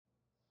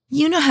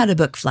You know how to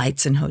book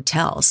flights and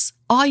hotels.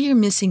 All you're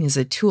missing is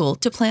a tool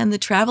to plan the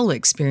travel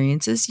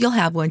experiences you'll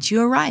have once you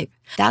arrive.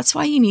 That's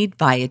why you need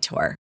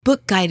Viator.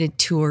 Book guided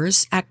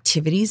tours,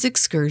 activities,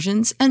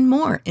 excursions, and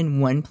more in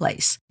one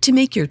place to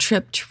make your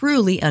trip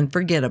truly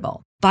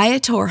unforgettable.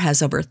 Viator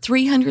has over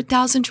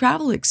 300,000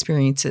 travel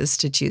experiences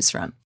to choose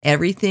from.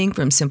 Everything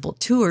from simple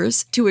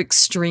tours to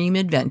extreme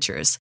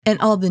adventures and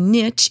all the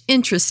niche,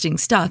 interesting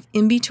stuff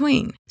in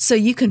between. So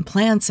you can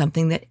plan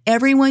something that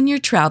everyone you're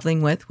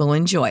traveling with will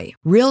enjoy.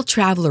 Real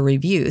traveler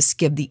reviews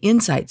give the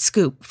inside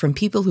scoop from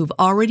people who've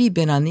already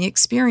been on the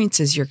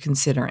experiences you're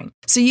considering.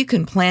 So you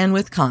can plan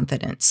with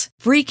confidence.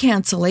 Free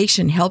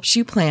cancellation helps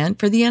you plan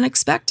for the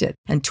unexpected.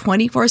 And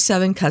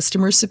 24/7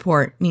 customer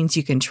support means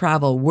you can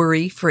travel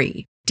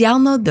worry-free.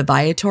 Download the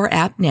Viator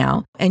app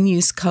now and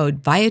use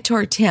code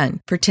Viator10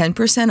 for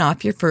 10%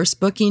 off your first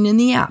booking in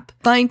the app.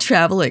 Find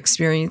travel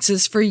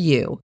experiences for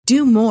you.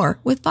 Do more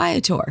with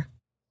Viator.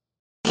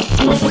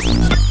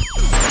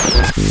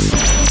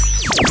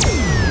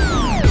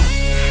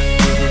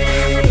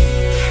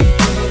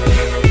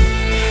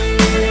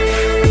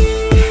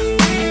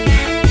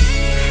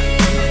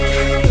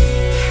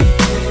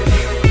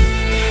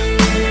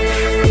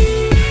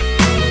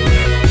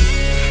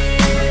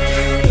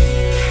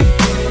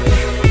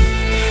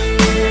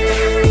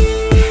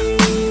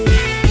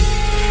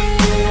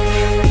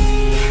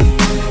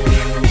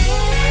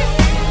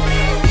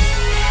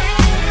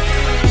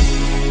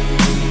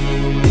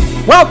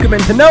 Welcome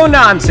into No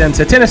Nonsense,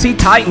 a Tennessee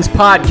Titans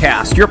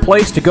podcast, your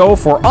place to go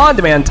for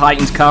on-demand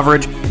Titans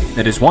coverage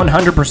that is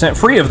 100%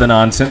 free of the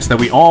nonsense that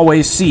we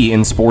always see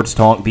in sports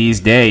talk these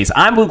days.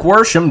 I'm Luke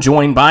Worsham,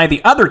 joined by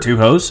the other two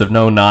hosts of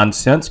No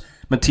Nonsense,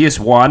 Matthias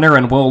Wadner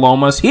and Will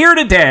Lomas, here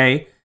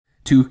today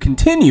to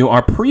continue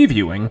our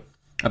previewing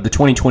of the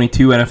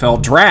 2022 NFL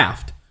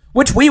Draft,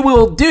 which we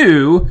will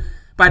do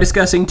by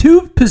discussing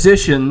two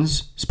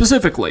positions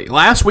specifically.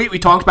 Last week we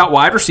talked about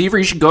wide receiver.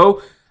 You should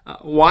go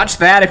watch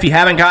that if you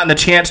haven't gotten the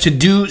chance to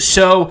do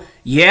so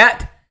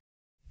yet.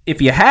 If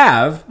you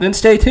have, then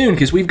stay tuned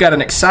because we've got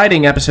an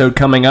exciting episode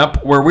coming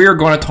up where we are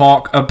going to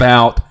talk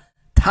about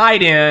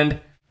tight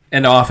end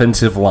and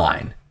offensive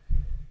line.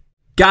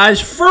 Guys,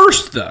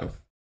 first though,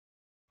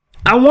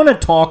 I want to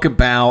talk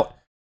about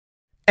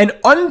an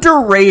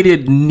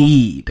underrated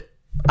need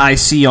I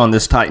see on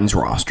this Titans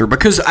roster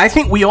because I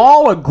think we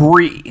all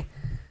agree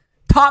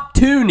top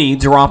two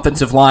needs are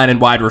offensive line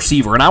and wide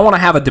receiver, and I want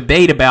to have a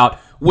debate about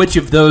which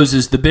of those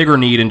is the bigger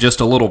need in just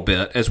a little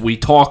bit as we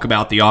talk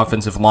about the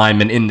offensive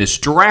linemen in this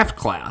draft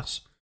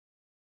class.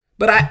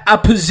 But a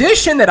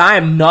position that I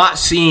am not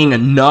seeing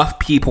enough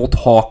people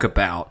talk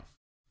about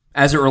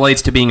as it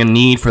relates to being a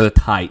need for the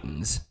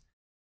Titans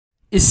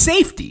is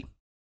safety.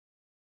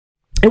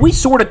 And we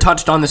sort of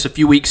touched on this a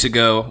few weeks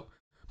ago,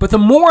 but the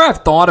more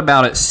I've thought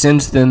about it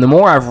since then, the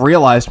more I've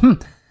realized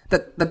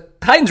that the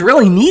Titans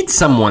really need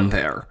someone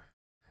there.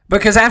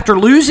 Because after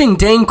losing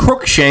Dane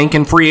Cruikshank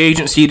in free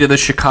agency to the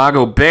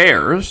Chicago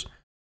Bears,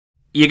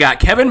 you got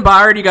Kevin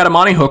Byard, you got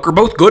Amani Hooker,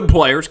 both good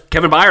players.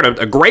 Kevin Byard,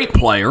 a great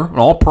player, an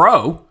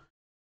all-pro.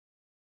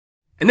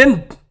 And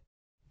then,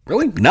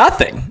 really,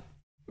 nothing.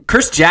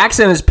 Chris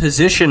Jackson is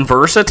position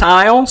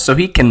versatile, so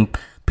he can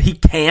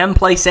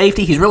play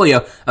safety. He's really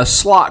a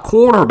slot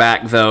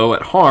cornerback, though,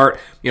 at heart.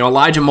 You know,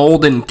 Elijah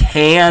Molden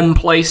can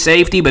play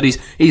safety, but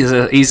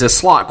he's a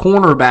slot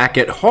cornerback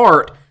at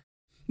heart.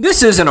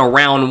 This isn't a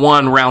round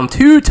one, round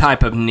two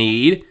type of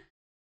need,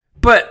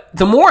 but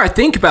the more I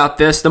think about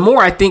this, the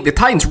more I think the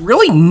Titans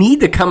really need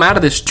to come out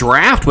of this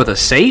draft with a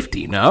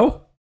safety,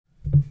 no?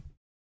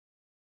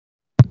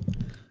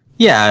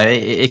 Yeah,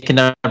 it can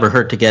never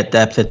hurt to get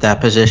depth at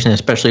that position,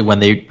 especially when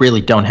they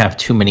really don't have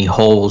too many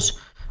holes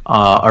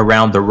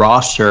around the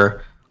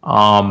roster.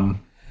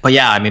 But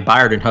yeah, I mean,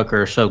 Byard and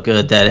Hooker are so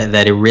good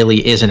that it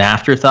really is an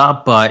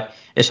afterthought, but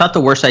it's not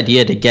the worst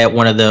idea to get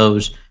one of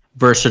those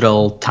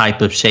versatile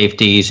type of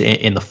safeties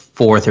in the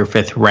fourth or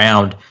fifth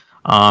round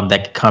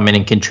that could come in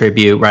and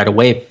contribute right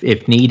away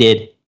if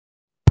needed,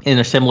 in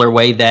a similar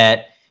way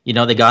that, you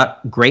know, they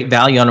got great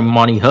value on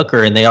Amani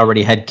Hooker and they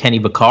already had Kenny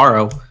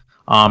Vaccaro,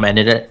 and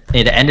it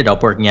ended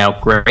up working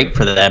out great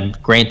for them.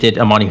 Granted,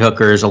 Amani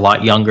Hooker is a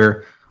lot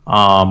younger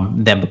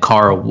than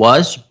Vaccaro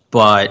was,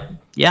 but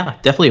yeah,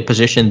 definitely a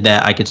position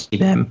that I could see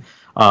them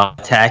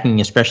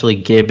attacking, especially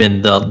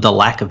given the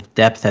lack of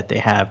depth that they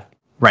have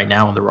right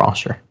now on the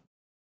roster.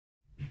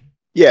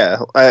 Yeah,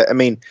 I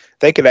mean,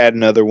 they could add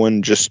another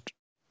one just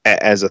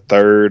as a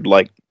third.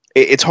 Like,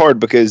 it's hard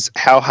because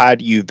how high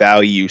do you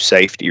value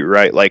safety,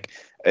 right? Like,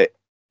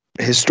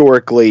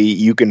 historically,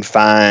 you can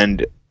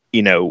find,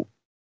 you know,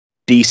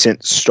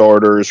 decent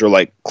starters or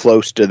like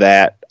close to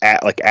that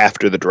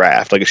after the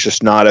draft. Like, it's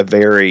just not a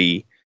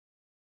very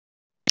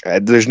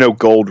there's no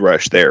gold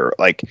rush there.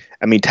 Like,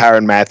 I mean,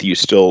 Tyrann Mathieu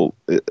still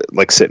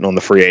like sitting on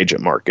the free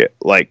agent market,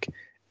 like,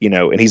 you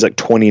know, and he's like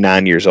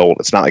 29 years old.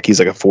 It's not like he's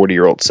like a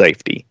 40-year-old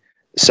safety.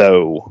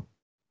 So,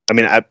 I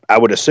mean, I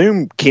would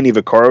assume Kenny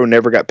Vaccaro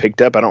never got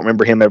picked up. I don't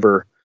remember him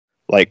ever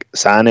like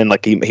signing.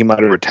 Like he might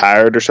have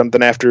retired or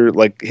something after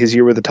like his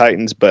year with the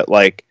Titans. But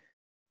like,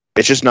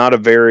 it's just not a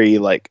very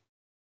like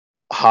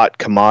hot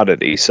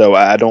commodity. So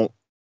I don't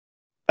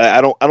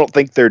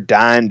think they're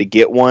dying to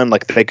get one.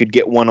 Like they could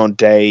get one on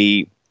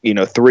day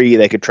 3.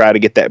 They could try to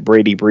get that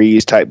Brady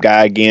Breeze type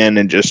guy again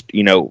and just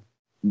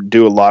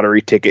do a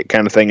lottery ticket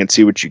kind of thing and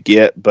see what you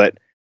get. But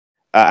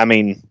I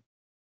mean,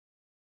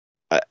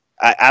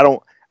 I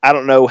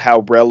don't know how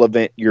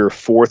relevant your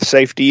fourth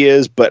safety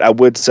is, but I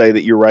would say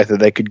that you're right that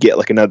they could get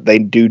like another. They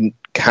do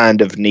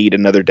kind of need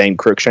another Dane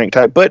Cruikshank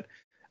type. But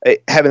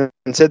having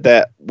said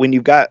that, when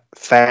you've got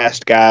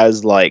fast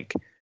guys like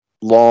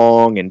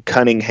Long and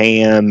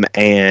Cunningham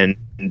and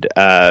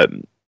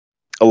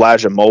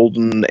Elijah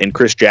Molden and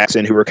Chris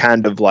Jackson, who are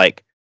kind of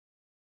like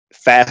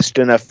fast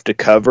enough to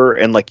cover,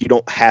 and like you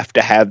don't have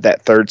to have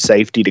that third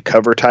safety to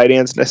cover tight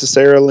ends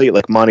necessarily.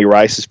 Like Monty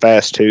Rice is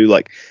fast too.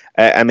 Like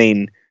I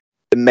mean,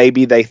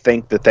 maybe they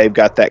think that they've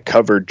got that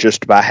covered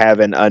just by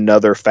having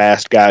another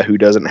fast guy who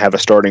doesn't have a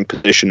starting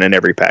position in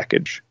every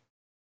package.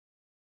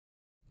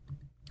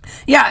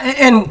 Yeah,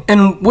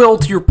 and Will,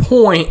 to your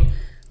point,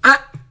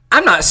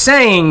 I'm not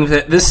saying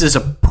that this is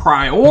a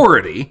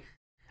priority.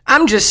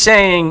 I'm just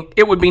saying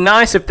it would be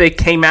nice if they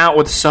came out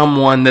with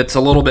someone that's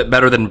a little bit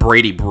better than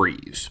Brady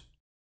Breeze.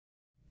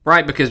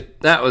 Right? Because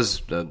that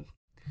was, and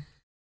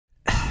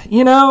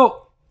I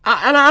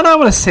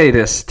want to say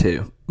this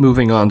too,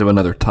 moving on to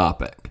another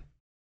topic.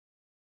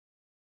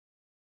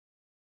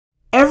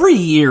 Every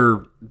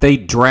year they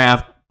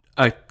draft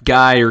a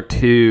guy or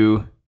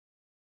two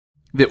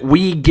that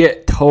we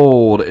get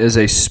told is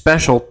a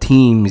special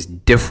teams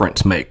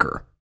difference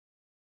maker.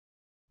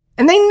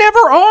 And they never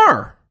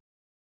are.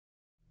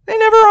 They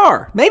never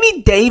are.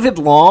 Maybe David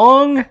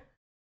Long,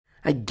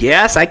 I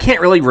guess. I can't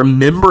really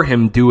remember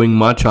him doing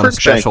much on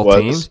special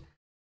teams.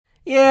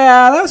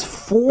 Yeah, that was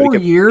 4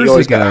 years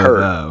ago,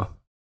 though.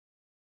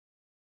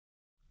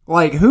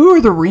 Like, who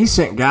are the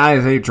recent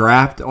guys they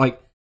drafted?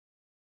 Like,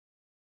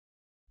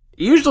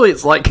 usually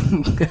it's like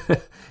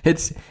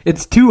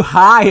it's too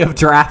high of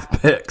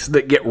draft picks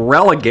that get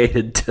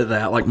relegated to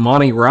that, like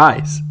Monty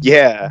Rice.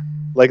 Yeah,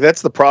 like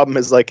that's the problem.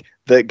 Is like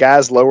the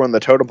guys lower on the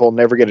totem pole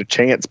never get a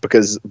chance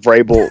because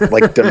Vrabel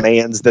like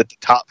demands that the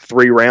top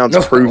 3 rounds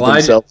prove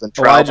themselves in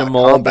trial by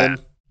combat.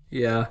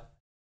 Yeah,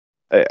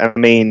 I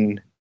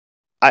mean,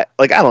 I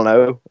don't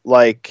know.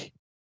 Like,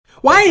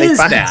 why is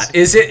that?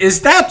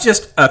 Is that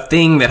just a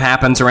thing that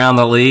happens around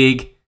the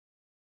league?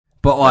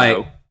 But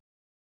like,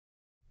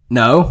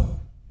 no.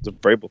 It's a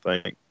Vrabel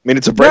thing. I mean,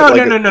 it's a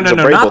Vrabel.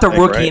 No. Not the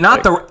rookie.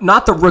 Right?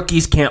 Not the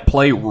rookies can't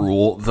play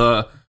rule.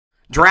 The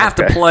draft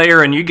a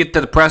player and you get to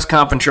the press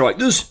conference. You're like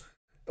this.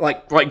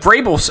 Like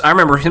Vrabel. I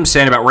remember him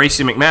saying about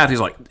Racey McMath. He's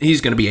like,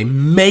 he's going to be a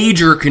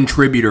major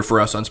contributor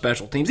for us on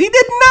special teams. He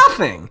did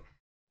nothing.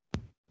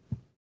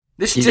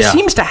 This just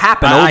seems to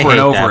happen over and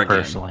over again.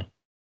 Personally,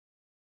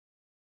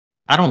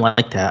 I don't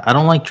like that. I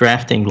don't like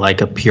drafting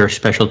like a pure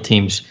special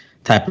teams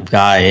type of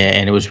guy.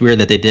 And it was weird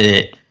that they did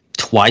it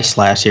twice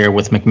last year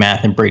with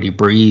McMath and Brady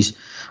Breeze,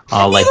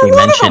 like we mentioned.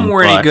 None of them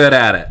were any good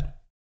at it.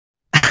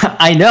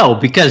 I know,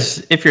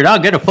 because if you're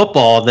not good at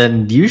football,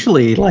 then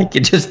usually like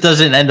it just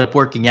doesn't end up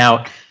working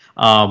out.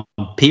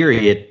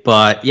 Period.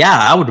 But yeah,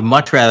 I would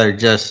much rather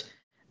just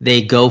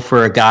they go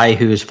for a guy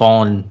who's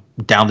fallen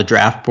down the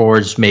draft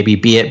boards, maybe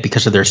be it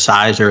because of their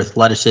size or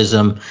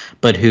athleticism,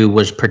 but who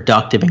was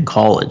productive in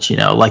college.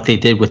 Like they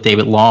did with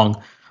David Long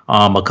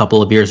a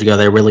couple of years ago.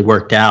 They really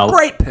worked out.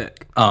 Great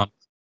pick.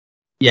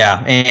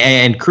 Yeah,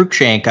 and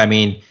Cruikshank, I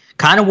mean,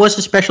 kind of was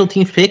a special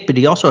teams pick, but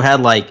he also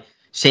had like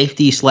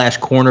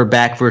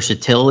safety/cornerback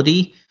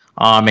versatility,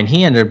 and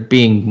he ended up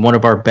being one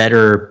of our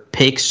better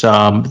picks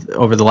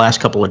over the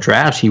last couple of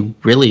drafts. He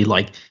really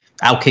like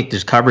outkicked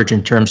his coverage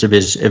in terms of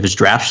his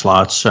draft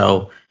slots.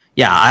 So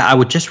yeah, I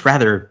would just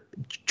rather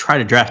try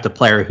to draft a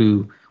player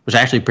who was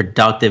actually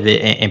productive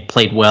and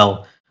played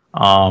well,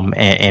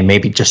 and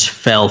maybe just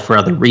fell for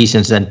other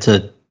reasons than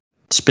to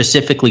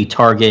specifically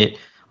target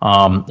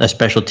a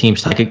special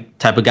teams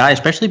type of guy,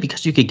 especially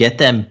because you could get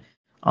them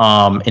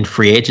in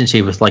free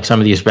agency with like some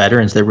of these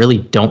veterans that really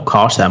don't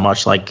cost that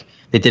much. Like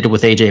they did it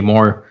with AJ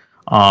Moore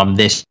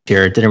this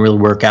year. It didn't really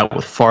work out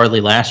with Farley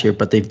last year,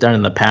 but they've done it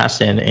in the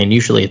past, and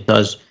usually it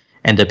does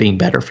end up being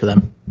better for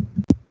them.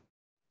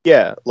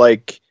 Yeah,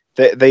 like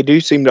they do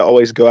seem to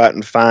always go out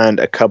and find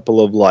a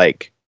couple of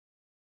like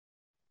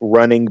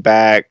running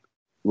back,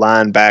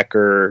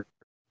 linebacker,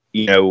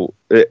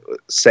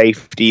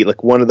 safety,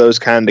 like one of those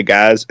kind of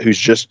guys who's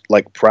just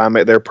like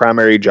their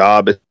primary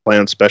job is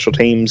playing special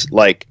teams,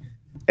 like,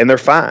 and they're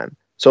fine.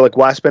 So like,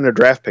 why spend a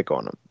draft pick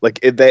on them? Like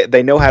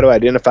they know how to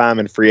identify them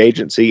in free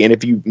agency, and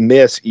if you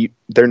miss,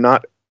 they're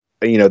not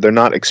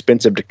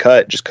expensive to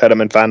cut. Just cut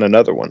them and find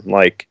another one.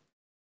 Like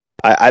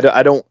I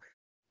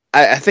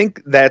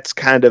think that's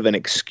kind of an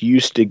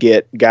excuse to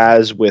get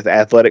guys with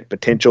athletic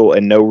potential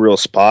and no real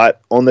spot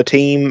on the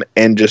team,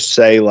 and just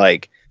say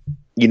like,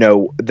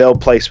 they'll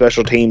play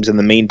special teams in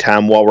the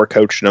meantime while we're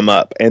coaching them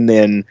up. And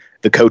then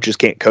the coaches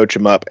can't coach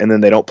them up. And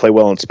then they don't play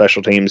well in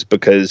special teams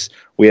because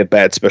we have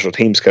bad special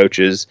teams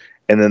coaches.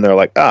 And then they're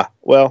like,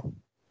 well,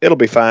 it'll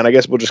be fine. I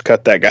guess we'll just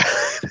cut that guy.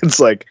 It's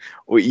like,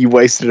 you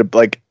wasted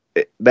like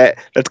that.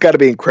 That's got to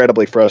be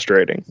incredibly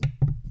frustrating.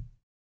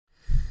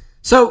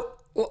 So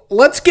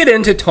let's get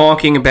into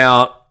talking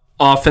about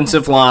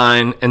offensive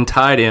line and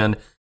tight end.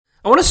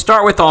 I want to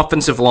start with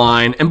offensive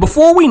line, and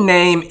before we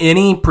name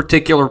any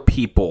particular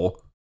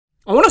people,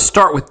 I want to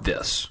start with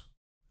this.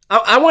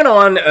 I went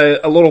on a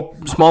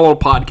small little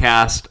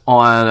podcast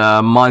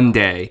on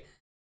Monday,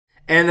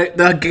 and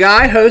the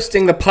guy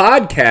hosting the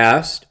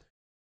podcast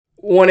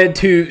wanted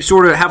to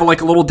sort of have a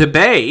little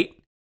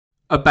debate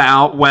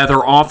about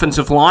whether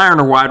offensive line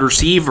or wide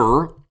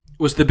receiver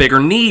was the bigger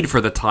need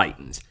for the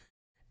Titans.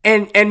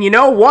 And you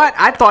know what?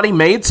 I thought he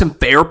made some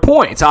fair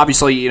points.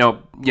 Obviously,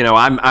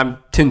 I'm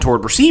tend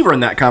toward receiver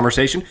in that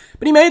conversation,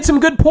 but he made some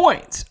good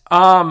points.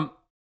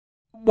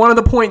 One of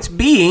the points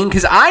being,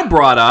 because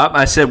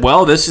I said,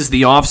 well, this is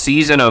the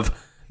offseason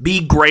of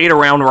be great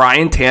around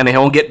Ryan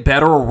Tannehill and get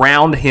better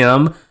around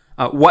him.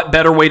 What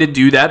better way to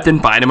do that than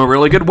find him a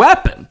really good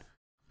weapon?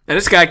 And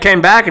this guy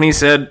came back and he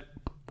said,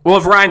 well,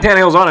 if Ryan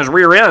Tannehill's on his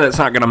rear end, it's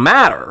not going to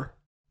matter.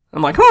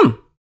 I'm like,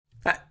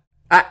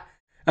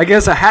 I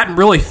guess I hadn't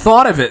really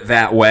thought of it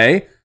that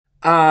way.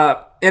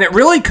 And it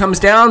really comes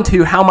down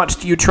to how much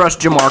do you trust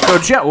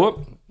Jamarco Jones?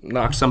 Whoop,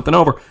 knocked something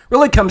over.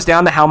 Really comes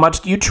down to how much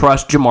do you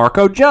trust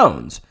Jamarco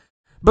Jones?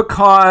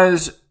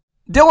 Because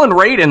Dylan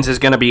Radins is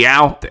going to be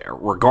out there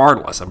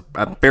regardless.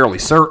 I'm fairly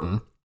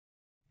certain.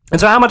 And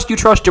so how much do you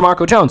trust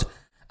Jamarco Jones?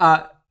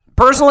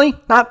 Personally,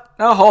 not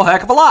a whole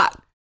heck of a lot.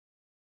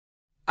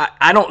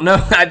 I don't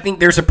know. I think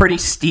there's a pretty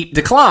steep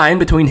decline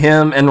between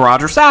him and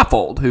Roger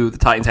Saffold, who the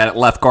Titans had at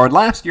left guard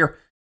last year.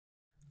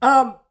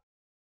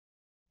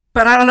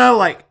 But I don't know,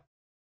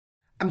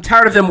 I'm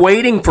tired of them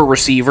waiting for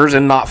receivers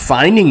and not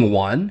finding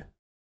one.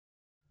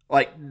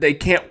 They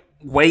can't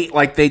wait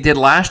like they did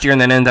last year and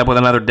then end up with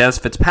another Des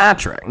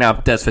Fitzpatrick. Now,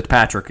 Des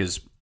Fitzpatrick is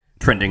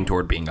trending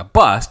toward being a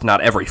bust.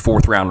 Not every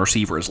fourth-round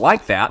receiver is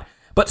like that,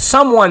 but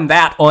someone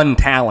that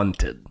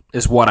untalented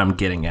is what I'm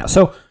getting at.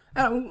 So,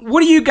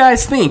 what do you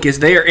guys think? Is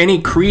there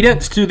any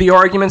credence to the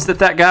arguments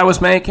that guy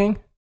was making?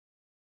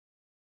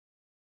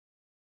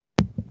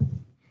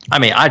 I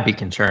mean, I'd be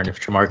concerned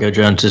if Jamarco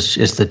Jones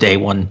is the day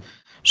one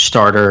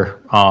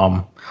starter.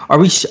 Are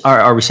we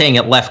saying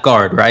at left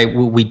guard, right?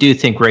 We do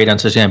think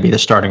Radins is going to be the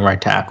starting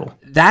right tackle.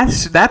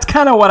 That's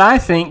kind of what I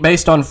think,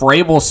 based on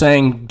Vrabel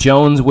saying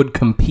Jones would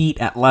compete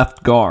at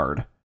left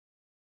guard.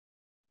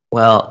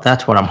 Well,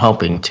 that's what I'm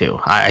hoping to.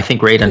 I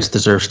think Radins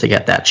deserves to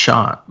get that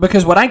shot.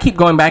 Because what I keep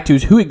going back to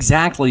is who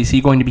exactly is he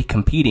going to be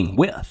competing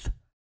with?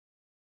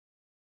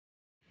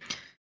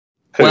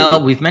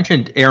 Well, we've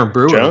mentioned Aaron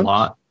Brewer Jones? A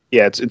lot.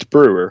 Yeah, it's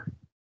Brewer.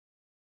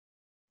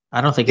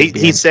 I don't think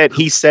he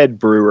said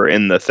Brewer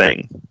in the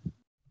thing.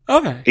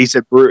 Okay. He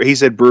said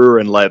Brewer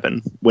and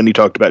Levin when he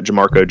talked about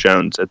Jamarco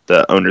Jones at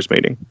the owners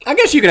meeting. I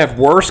guess you could have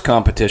worse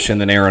competition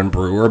than Aaron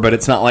Brewer, but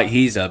it's not like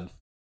he's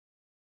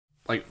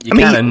you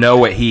kind of know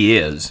what he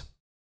is.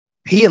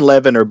 He and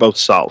Levin are both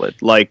solid.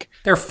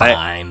 They're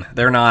fine.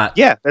 They're not.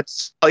 Yeah,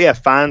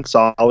 fine,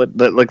 solid.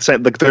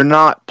 They're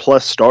not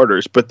plus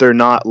starters, but they're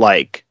not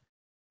like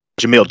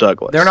Jamil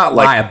Douglas. They're not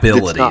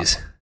liabilities.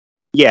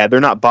 They're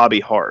not Bobby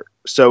Hart.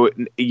 So,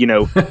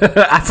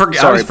 I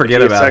always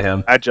forget about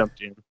him. I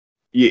jumped in.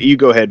 You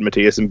go ahead,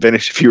 Matthias, and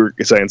finish if you were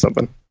saying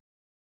something.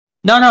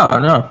 No.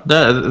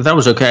 That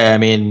was okay. I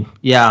mean,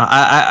 yeah,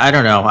 I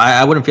don't know.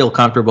 I wouldn't feel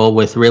comfortable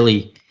with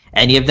really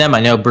any of them. I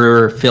know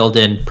Brewer filled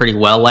in pretty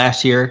well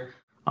last year.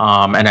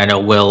 And I know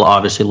Will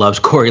obviously loves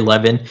Corey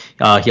Levin.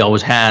 He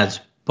always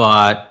has.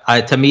 But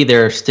to me,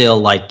 they're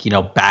still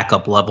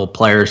backup level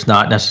players,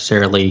 not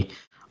necessarily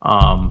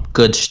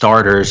good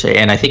starters.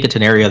 And I think it's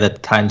an area that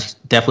the Titans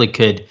definitely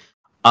could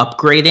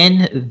upgrade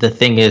in. The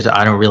thing is,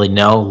 I don't really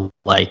know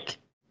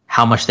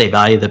how much they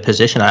value the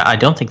position. I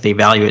don't think they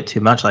value it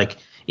too much.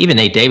 Even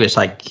Nate Davis,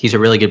 he's a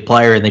really good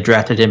player, and they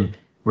drafted him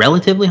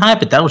relatively high,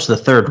 but that was the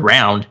third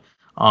round.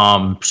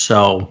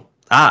 So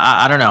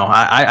I don't know.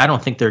 I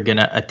don't think they're going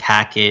to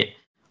attack it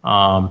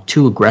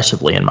too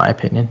aggressively, in my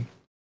opinion.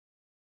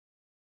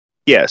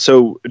 Yeah,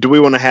 so do we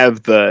want to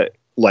have the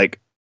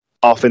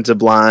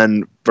offensive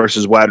line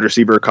versus wide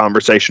receiver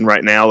conversation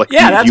right now?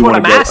 That's what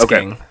I'm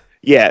asking. Okay.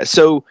 Yeah,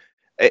 so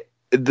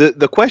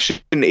the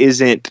question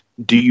isn't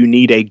do you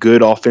need a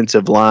good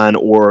offensive line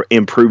or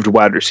improved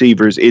wide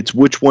receivers? It's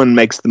which one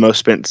makes the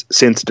most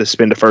sense to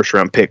spend a first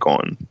round pick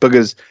on,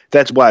 because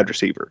that's wide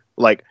receiver.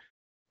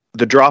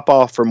 The drop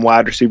off from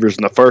wide receivers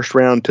in the first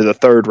round to the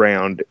third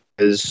round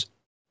is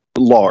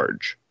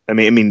large. I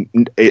mean,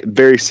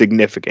 very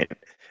significant.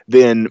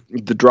 Then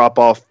the drop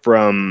off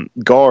from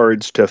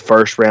guards to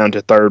first round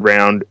to third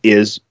round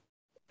is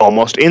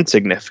almost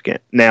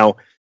insignificant. Now,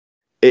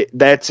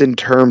 that's in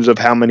terms of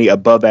how many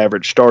above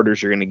average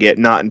starters you're going to get,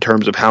 not in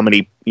terms of how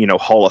many,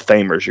 Hall of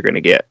Famers you're going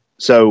to get.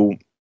 So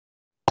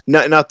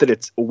not that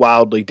it's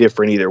wildly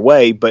different either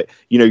way, but,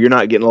 you're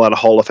not getting a lot of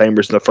Hall of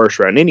Famers in the first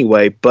round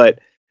anyway, but,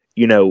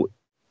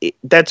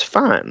 that's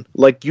fine.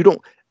 You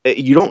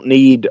don't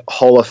need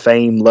Hall of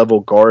Fame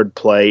level guard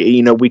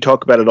play. We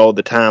talk about it all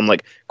the time.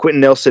 Quentin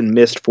Nelson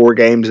missed 4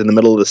 games in the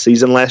middle of the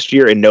season last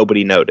year and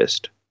nobody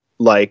noticed.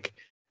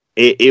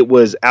 It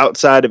was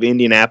outside of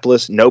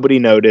Indianapolis. Nobody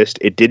noticed.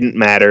 It didn't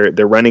matter.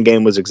 Their running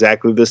game was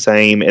exactly the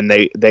same, and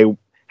they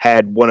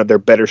had one of their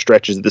better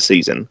stretches of the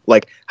season.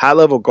 Like,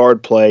 high-level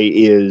guard play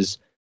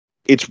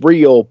it's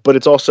real, but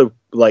it's also,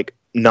 like,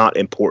 not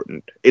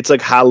important. It's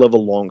like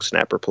high-level long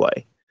snapper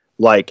play.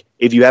 Like,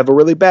 if you have a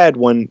really bad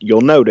one,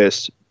 you'll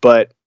notice,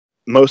 but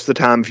most of the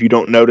time, if you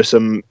don't notice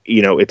them,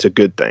 it's a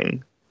good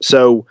thing.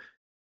 So,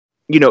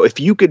 if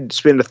you could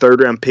spend a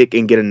third-round pick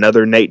and get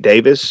another Nate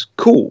Davis,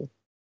 cool.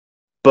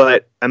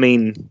 But, I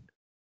mean,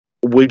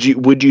 would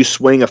you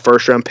swing a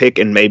first-round pick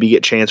and maybe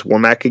get Chance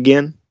Warmack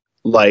again?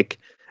 Like,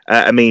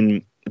 I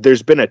mean,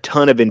 there's been a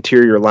ton of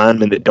interior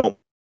linemen that don't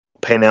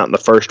pan out in the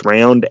first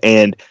round,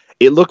 and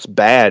it looks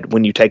bad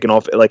when you take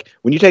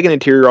when you take an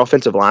interior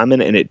offensive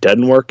lineman and it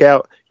doesn't work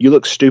out, you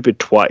look stupid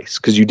twice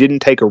because you didn't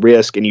take a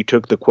risk and you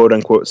took the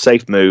quote-unquote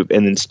safe move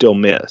and then still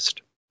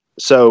missed.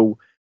 So,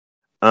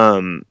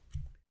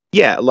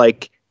 yeah,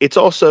 like, there's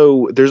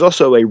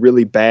also a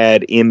really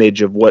bad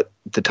image of what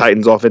the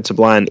Titans offensive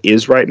line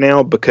is right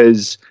now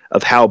because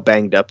of how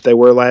banged up they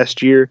were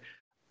last year.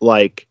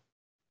 Like,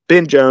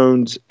 Ben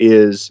Jones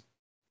is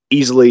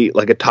easily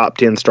like a top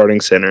 10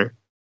 starting center.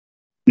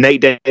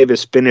 Nate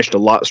Davis finished a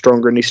lot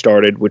stronger than he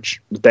started,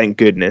 which thank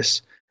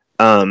goodness.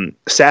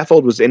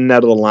 Saffold was in and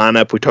out of the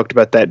lineup. We talked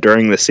about that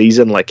during the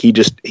season. Like,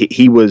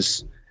 he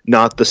was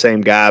not the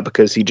same guy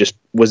because he just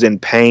was in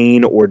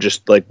pain or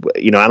just like,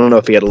 I don't know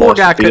if he had a poor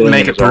guy couldn't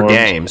make it through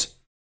games.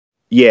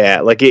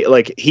 Yeah,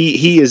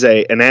 he is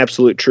an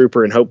absolute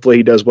trooper, and hopefully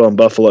he does well in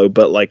Buffalo.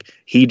 But like,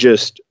 he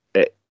just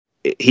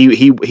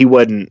he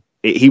wasn't.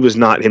 He was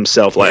not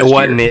himself last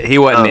year. He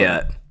wasn't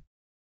it.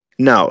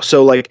 No.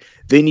 So, like,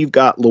 then you've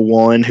got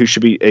Lewan, who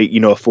should be,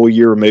 a full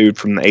year removed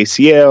from the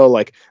ACL.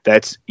 Like,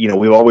 that's,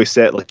 we've always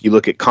said, like, you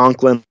look at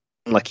Conklin,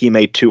 like, he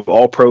made 2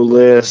 All-Pro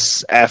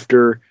lists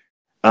after,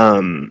 I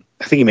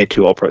think he made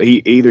 2 All-Pro.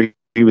 He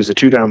was a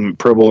 2-time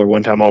Pro Bowl or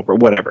 1-time All-Pro,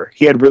 whatever.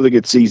 He had really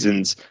good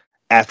seasons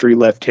after he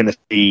left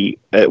Tennessee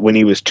when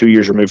he was 2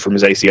 years removed from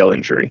his ACL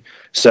injury.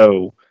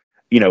 So,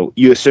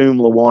 you assume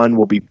Lewan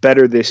will be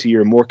better this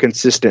year, more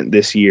consistent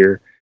this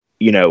year.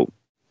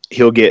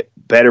 He'll get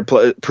better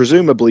play.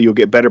 Presumably, you'll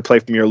get better play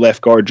from your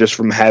left guard just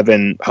from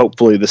having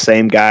hopefully the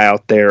same guy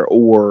out there,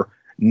 or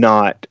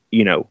not.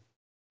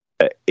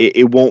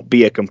 It won't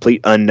be a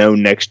complete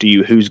unknown next to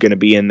you who's going to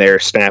be in there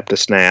snap to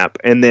snap.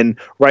 And then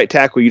right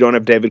tackle, you don't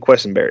have David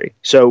Quessenberry.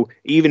 So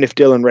even if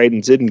Dylan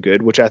Radins isn't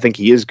good, which I think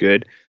he is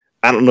good,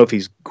 I don't know if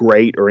he's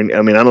great I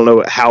don't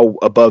know how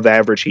above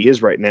average he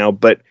is right now,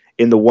 but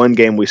in the one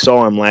game we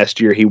saw him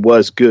last year, he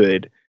was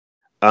good.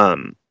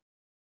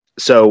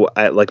 So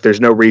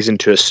there's no reason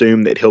to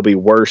assume that he'll be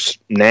worse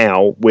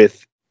now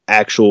with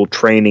actual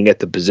training at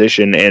the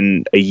position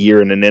and a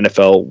year in an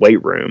NFL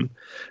weight room.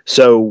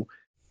 So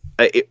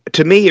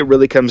to me, it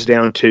really comes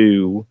down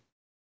to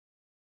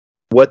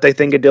what they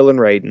think of Dylan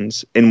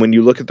Radins. And when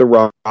you look at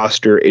the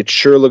roster, it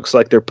sure looks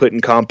like they're putting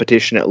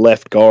competition at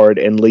left guard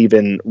and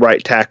leaving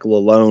right tackle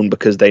alone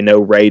because they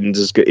know Radins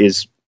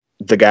is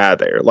the guy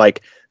there.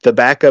 Like, the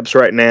backups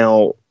right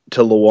now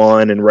to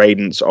Lewan and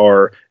Radins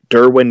are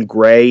Derwin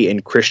Gray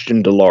and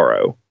Christian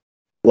DeLauro.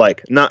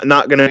 Like, not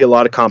going to be a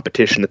lot of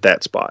competition at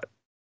that spot.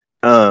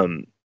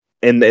 And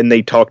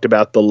they talked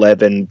about the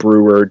Levin,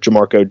 Brewer,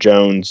 Jamarco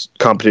Jones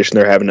competition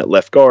they're having at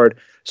left guard.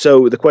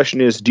 So the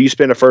question is, do you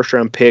spend a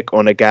first-round pick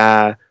on a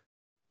guy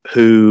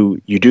who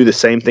you do the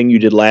same thing you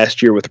did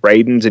last year with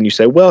Radins, and you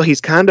say, well, he's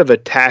kind of a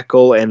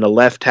tackle and a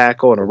left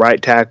tackle and a right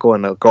tackle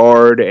and a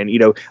guard, and,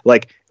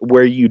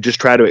 where you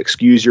just try to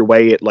excuse your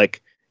way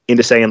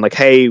into saying, like,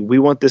 hey, we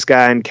want this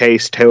guy in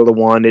case Taylor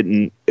wanted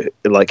and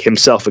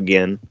himself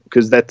again,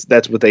 because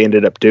that's what they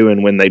ended up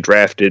doing when they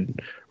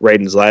drafted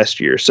Radins last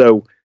year.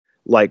 So,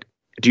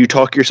 do you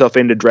talk yourself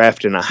into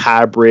drafting a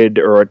hybrid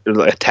or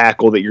a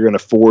tackle that you're going to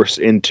force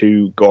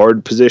into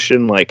guard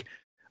position? Like,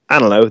 I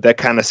don't know. That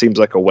kind of seems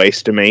like a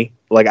waste to me.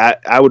 Like,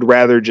 I would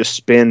rather just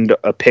spend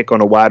a pick on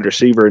a wide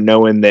receiver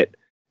knowing that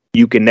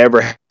you can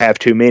never have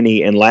too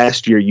many, and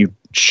last year you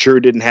sure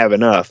didn't have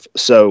enough.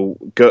 So,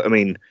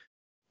 the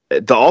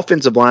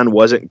offensive line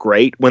wasn't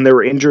great when there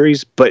were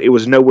injuries, but it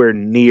was nowhere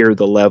near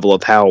the level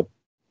of how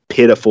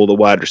pitiful the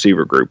wide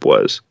receiver group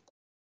was.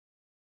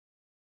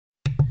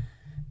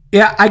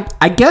 Yeah,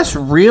 I guess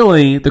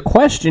really the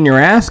question you're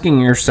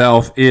asking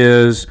yourself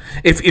is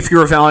if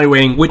you're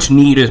evaluating which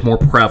need is more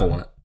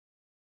prevalent.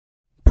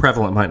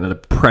 Prevalent might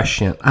not be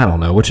prescient. I don't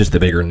know. Which is the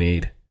bigger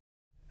need?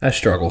 I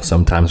struggle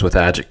sometimes with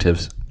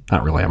adjectives.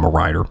 Not really. I'm a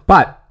writer.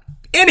 But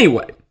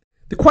anyway,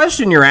 the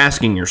question you're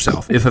asking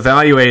yourself, if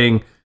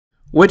evaluating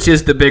which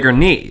is the bigger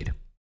need,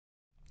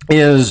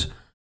 is,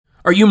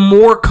 are you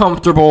more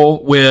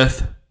comfortable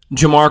with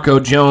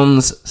Jamarco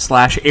Jones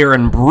 /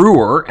 Aaron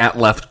Brewer at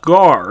left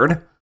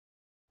guard,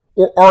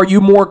 or are you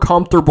more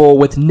comfortable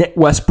with Nick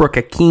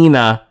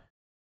Westbrook-Akina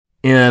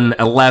in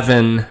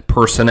 11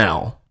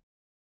 personnel?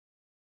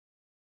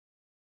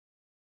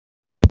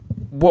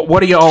 What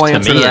do you all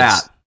answer to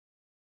that?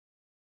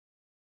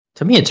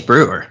 To me, it's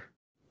Brewer.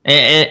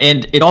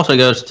 And it also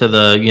goes to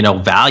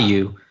the,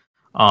 value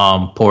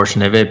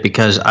portion of it,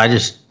 because I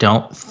just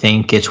don't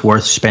think it's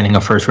worth spending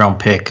a first-round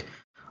pick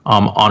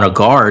on a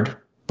guard,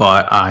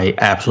 but I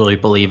absolutely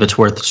believe it's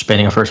worth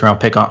spending a first-round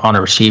pick on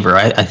a receiver.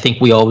 I think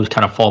we always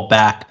kind of fall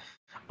back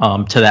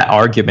to that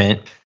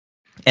argument,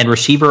 and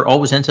receiver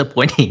always ends up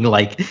winning.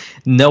 Like,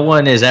 no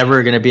one is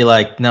ever going to be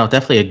like, no,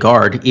 definitely a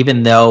guard,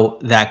 even though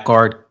that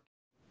guard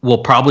will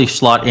probably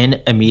slot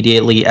in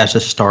immediately as a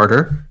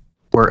starter.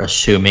 We're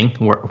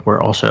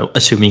also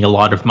assuming a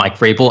lot of Mike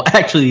Vrabel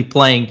actually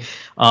playing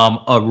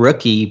a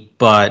rookie,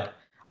 but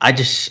I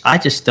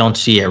just don't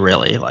see it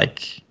really,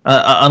 like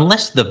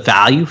unless the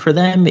value for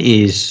them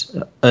is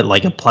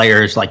like a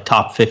player's like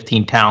top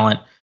 15 talent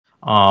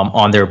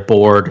on their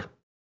board,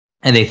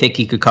 and they think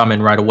he could come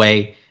in right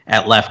away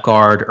at left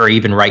guard or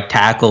even right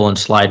tackle and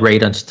slide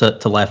right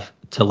to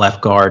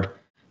left guard.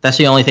 That's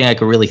the only thing I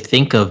could really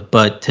think of.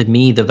 But to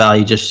me, the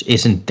value just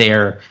isn't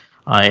there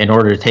in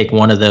order to take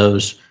one of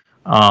those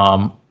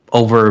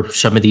over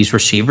some of these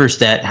receivers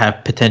that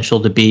have potential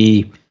to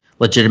be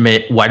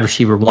legitimate wide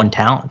receiver one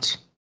talents.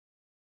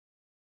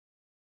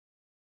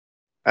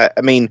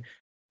 I mean,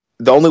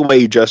 the only way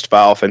you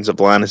justify offensive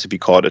line is if you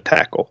call it a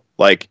tackle.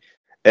 Like,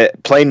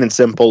 plain and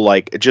simple,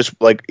 like, just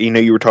like,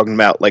 you were talking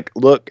about, like,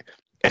 look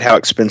at how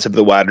expensive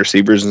the wide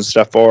receivers and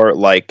stuff are.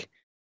 Like,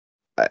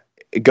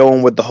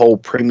 going with the whole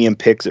premium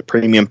picks at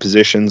premium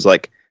positions,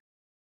 like,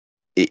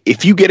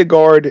 if you get a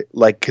guard,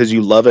 like, because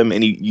you love him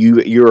and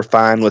you're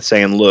fine with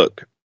saying,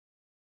 look,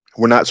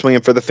 we're not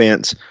swinging for the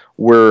fence.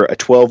 We're a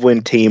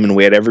 12-win team and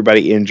we had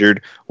everybody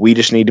injured. We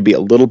just need to be a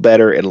little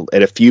better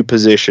at a few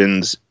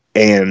positions,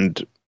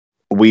 and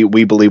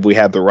we believe we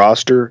have the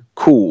roster.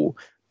 Cool.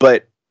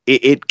 But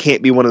it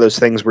can't be one of those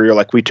things where you're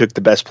like, we took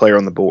the best player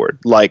on the board.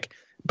 Like,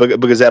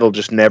 because that'll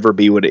just never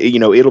be what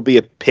it'll be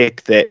a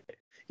pick that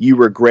you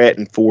regret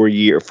in 4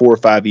 or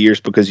 5 years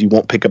because you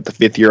won't pick up the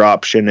 5th-year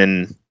option,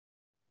 and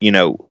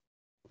you'll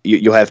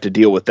have to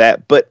deal with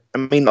that. But I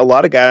mean, a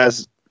lot of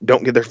guys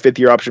don't get their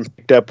 5th-year option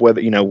picked up,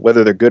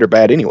 whether they're good or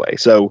bad anyway.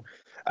 So,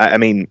 I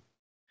mean,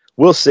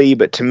 we'll see.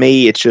 But to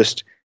me, it's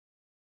just,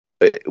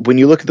 when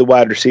you look at the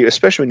wide receiver,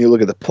 especially when you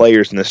look at the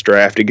players in this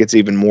draft, it gets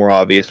even more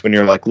obvious when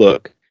you're like,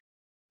 look,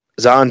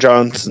 Zion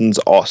Johnson's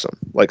awesome.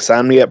 Like,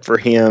 sign me up for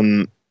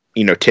him,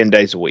 10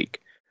 days a week.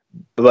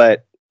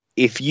 But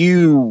if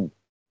you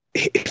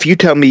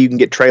tell me you can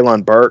get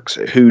Treylon Burks,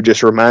 who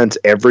just reminds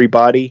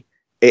everybody,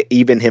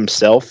 even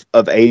himself,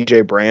 of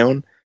A.J.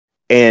 Brown,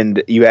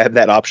 and you have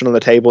that option on the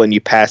table and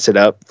you pass it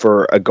up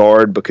for a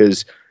guard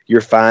because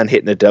you're fine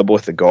hitting a double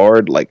with the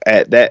guard, like,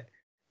 at that,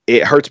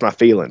 it hurts my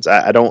feelings.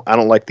 I don't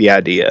like the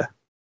idea.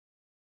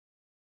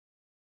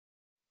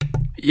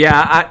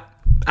 Yeah,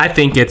 I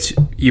think it's,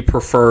 you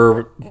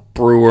prefer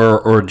Brewer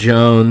or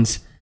Jones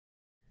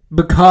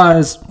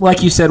because,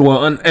 like you said,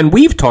 well, and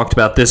we've talked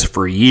about this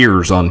for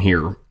years on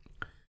here,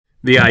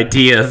 the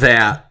idea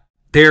that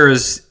there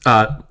is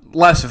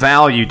less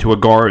value to a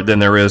guard than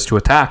there is to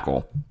a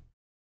tackle.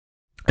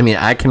 I mean,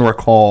 I can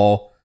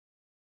recall,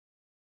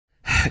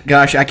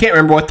 gosh, I can't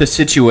remember what the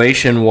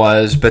situation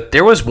was, but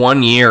there was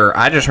one year,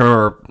 I just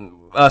remember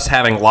us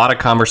having a lot of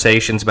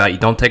conversations about you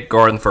don't take a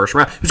guard in the first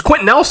round. It was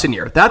Quentin Nelson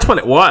year. That's when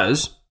it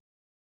was.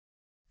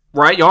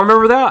 Right? Y'all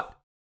remember that?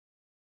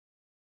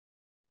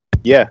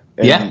 Yeah.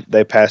 And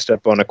they passed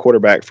up on a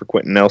quarterback for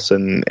Quentin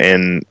Nelson,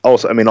 and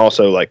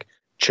also like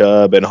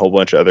Chubb and a whole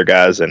bunch of other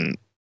guys, and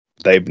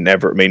they've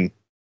never, I'd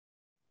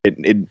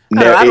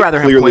rather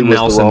have Quentin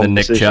Nelson than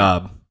Nick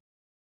Chubb.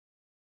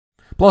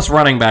 Plus,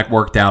 running back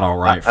worked out all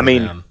right for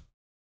them.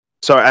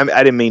 Sorry,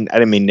 I didn't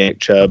mean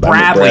Nick Chubb.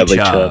 Bradley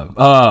Chubb.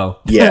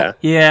 Oh, yeah,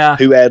 yeah.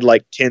 Who had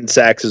like 10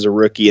 sacks as a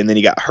rookie, and then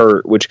he got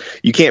hurt. Which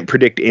you can't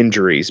predict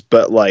injuries,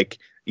 but like,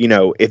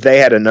 if they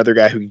had another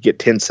guy who could get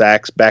 10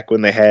 sacks back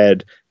when they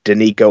had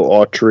Danico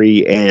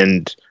Autry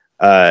and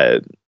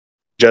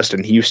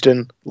Justin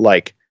Houston,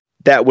 like,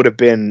 that would have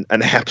been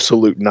an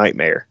absolute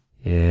nightmare.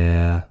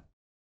 Yeah.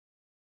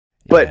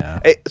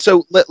 But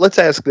so let's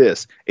ask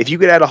this: if you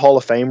could add a Hall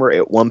of Famer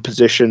at one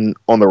position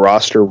on the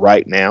roster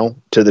right now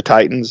to the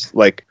Titans,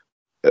 like,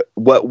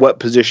 what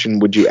position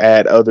would you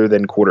add other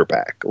than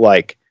quarterback?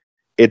 Like,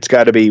 it's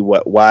got to be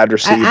wide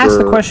receiver. Ask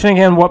the question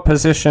again. What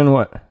position?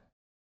 What?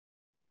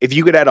 If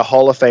you could add a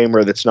Hall of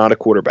Famer that's not a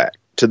quarterback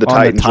to the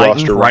Titans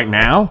roster right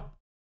now?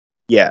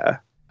 Yeah.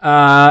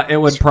 It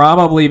would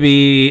probably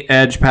be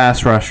edge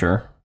pass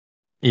rusher.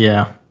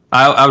 Yeah.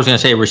 I was going to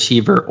say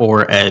receiver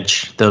or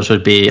edge.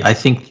 I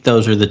think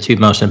those are the two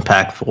most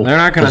impactful. They're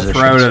not going to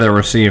throw to the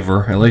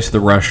receiver. At least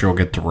the rusher will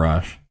get to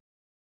rush.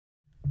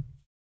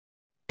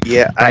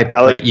 Yeah,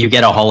 you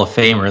get a Hall of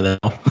Famer, though.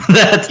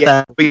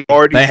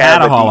 They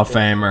had a Hall of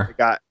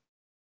Famer.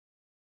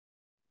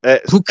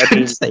 Who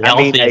couldn't stay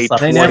healthy?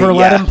 They never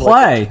let him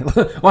play.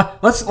 Well,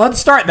 let's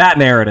start that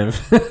narrative.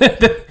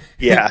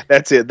 Yeah,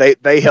 that's it.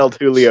 They held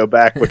Julio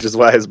back, which is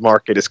why his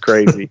market is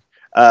crazy.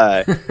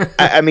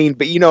 I mean,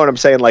 but you know what I'm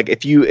saying? Like,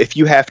 if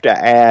you have to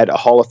add a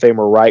Hall of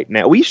Famer right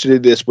now, we used to do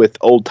this with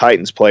old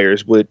Titans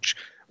players, when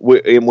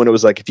it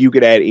was like, if you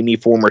could add any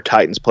former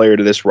Titans player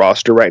to this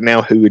roster right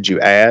now, who would you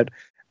add?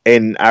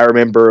 And I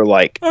remember,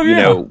 like,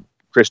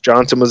 Chris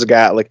Johnson was a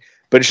guy. Like,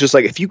 but it's just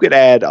like if you could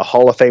add a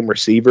Hall of Fame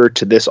receiver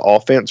to this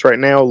offense right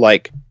now,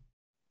 like,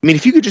 I mean,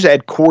 if you could just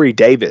add Corey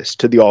Davis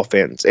to the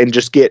offense and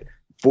just get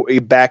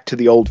back to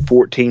the old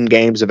 14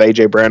 games of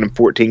A.J. Brown and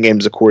 14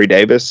 games of Corey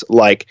Davis,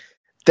 like,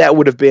 that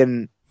would have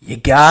been. You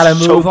gotta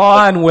move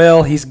on,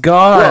 Will. He's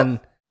gone.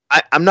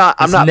 Well, I'm not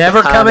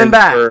never coming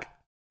back.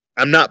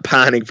 I'm not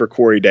pining for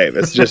Corey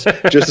Davis. Just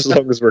as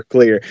long as we're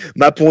clear.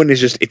 My point is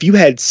just if you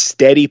had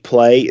steady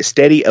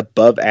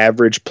above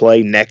average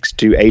play next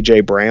to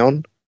A.J.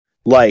 Brown,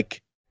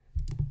 like,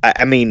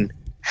 I mean,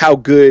 how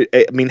good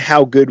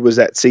was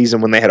that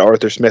season when they had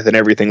Arthur Smith and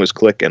everything was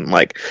clicking?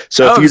 Like,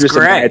 so if you just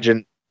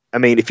imagine. I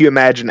mean, if you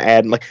imagine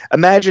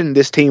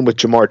this team with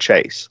Jamar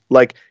Chase,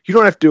 like, you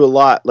don't have to do a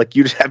lot. Like,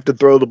 you just have to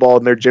throw the ball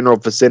in their general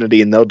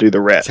vicinity and they'll do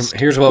the rest.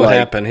 Here's what would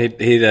happen. He'd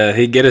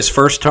get his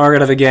first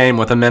target of the game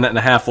with a minute and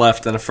a half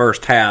left in the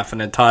first half,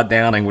 and then Todd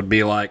Downing would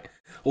be like,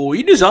 well,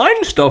 we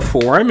designed stuff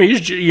for him. He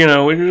just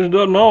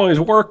doesn't always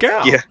work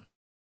out. Yeah.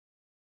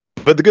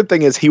 But the good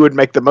thing is he would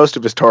make the most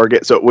of his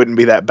target, so it wouldn't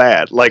be that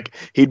bad. Like,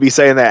 he'd be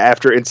saying that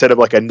after, instead of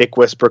like a Nick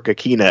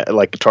Westbrook-Akina,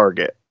 like, a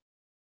target.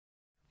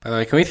 By the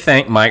way, can we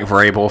thank Mike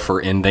Vrabel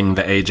for ending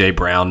the A.J.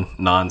 Brown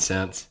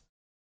nonsense?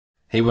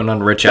 He went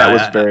on Rich Eisen.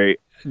 That was very,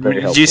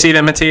 very helpful. Did you see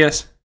that,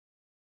 Matthias?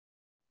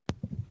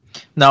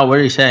 No, what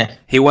did he say?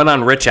 He went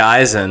on Rich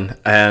Eisen,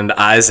 and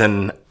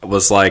Eisen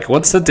was like,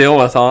 what's the deal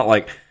with all,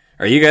 like,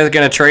 are you guys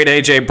going to trade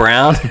A.J.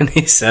 Brown? And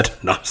he said,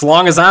 not as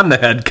long as I'm the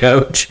head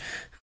coach.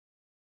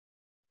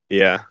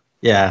 Yeah.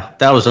 Yeah,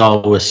 that was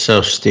always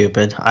so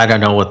stupid. I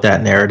don't know what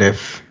that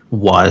narrative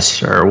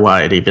was or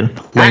why it even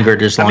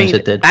lingered as long as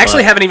it did. I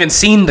actually haven't even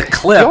seen the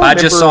clip. I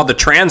just saw the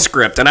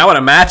transcript, and I would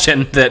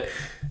imagine that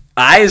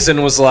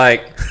Eisen was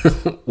like,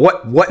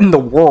 what in the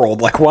world?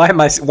 Like,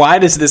 why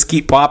does this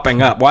keep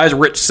popping up? Why is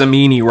Rich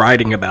Cimini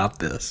writing about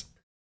this?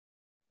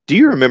 Do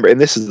you remember, and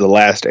this is the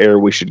last air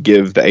we should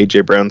give the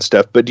A.J. Brown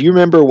stuff, but do you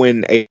remember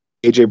when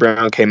A.J.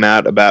 Brown came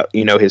out about,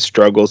 his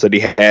struggles that he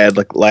had,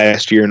 like,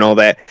 last year and all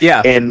that?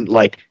 Yeah. And,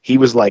 like, he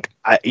was like,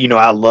 I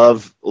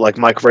love, like,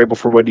 Mike Vrabel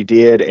for what he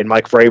did, and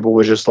Mike Vrabel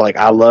was just like,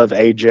 I love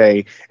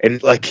A.J.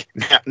 And, like,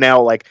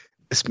 now like,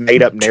 this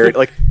made-up narrative,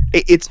 like,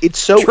 it's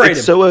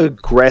so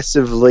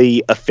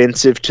aggressively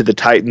offensive to the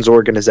Titans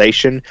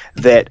organization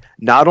that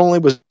not only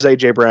was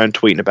A.J. Brown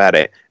tweeting about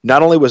it,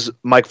 not only was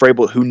Mike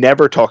Vrabel, who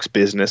never talks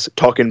business,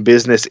 talking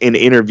business in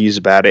interviews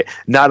about it,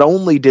 not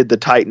only did the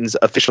Titans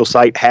official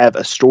site have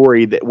a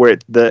story where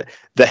the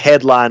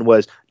headline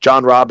was,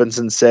 John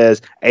Robinson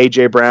says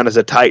A.J. Brown is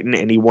a Titan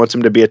and he wants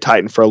him to be a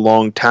Titan for a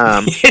long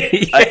time.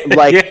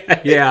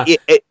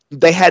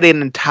 They had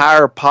an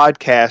entire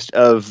podcast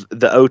of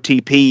the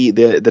OTP,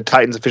 the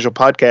Titans official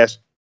podcast,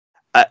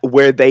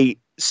 where they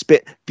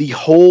spent the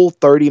whole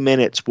 30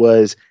 minutes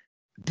was,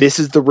 this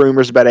is the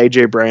rumors about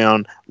A.J.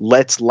 Brown.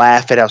 Let's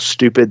laugh at how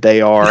stupid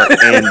they are.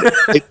 And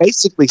they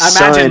basically I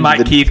imagine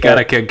Mike Keith got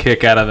a good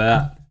kick out of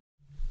that.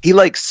 He,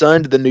 like,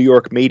 sunned the New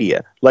York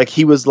media. Like,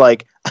 he was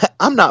like,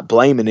 I'm not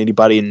blaming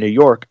anybody in New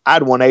York.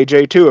 I'd want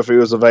AJ too if he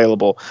was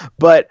available.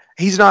 But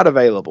he's not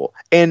available.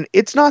 And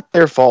it's not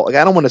their fault. Like,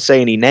 I don't want to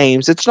say any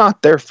names. It's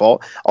not their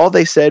fault. All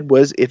they said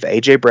was if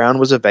AJ Brown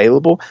was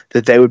available,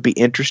 that they would be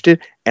interested.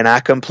 And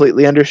I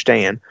completely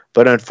understand.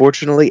 But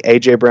unfortunately,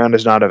 AJ Brown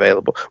is not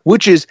available,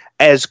 which is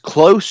as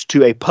close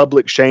to a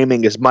public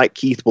shaming as Mike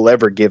Keith will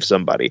ever give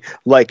somebody.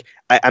 Like,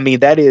 I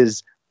mean, that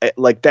is...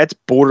 like, that's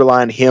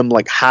borderline him,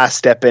 like, high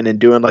stepping and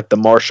doing, like, the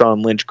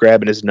Marshawn Lynch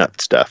grabbing his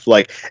nut stuff.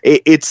 Like,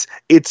 it's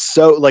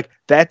so, like,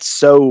 that's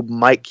so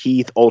Mike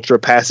Keith ultra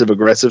passive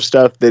aggressive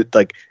stuff that,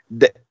 like,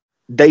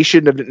 they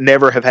shouldn't have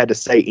never have had to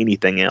say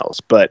anything else.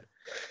 But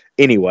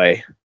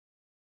anyway,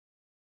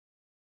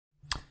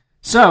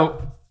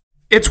 so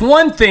it's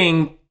one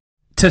thing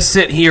to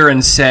sit here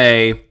and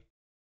say,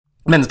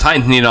 man, the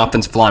Titans need an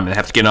offensive lineman. They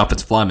have to get an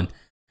offensive lineman.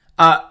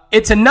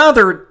 It's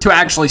another to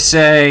actually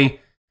say,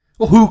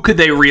 well, who could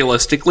they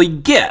realistically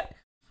get?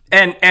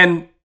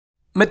 And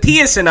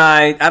Matthias and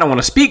I don't want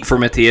to speak for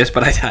Matthias,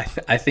 but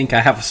I think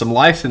I have some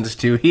license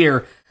to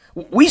here.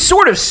 We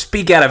sort of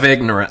speak out of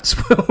ignorance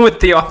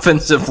with the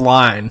offensive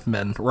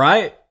linemen,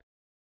 right?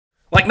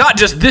 Like, not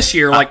just this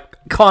year, like,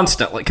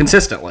 constantly,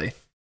 consistently.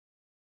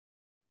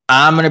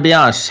 I'm going to be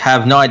honest,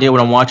 have no idea what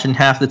I'm watching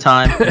half the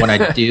time. When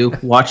I do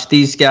watch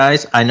these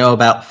guys, I know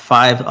about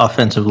 5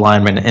 offensive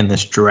linemen in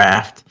this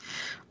draft.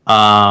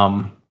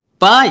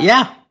 But,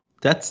 yeah.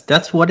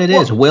 That's what it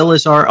is. Will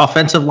is our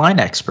offensive line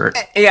expert.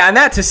 Yeah, and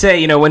that to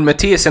say, when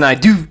Matthias and I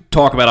do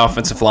talk about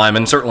offensive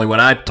linemen, certainly when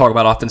I talk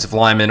about offensive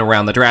linemen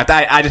around the draft,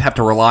 I just have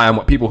to rely on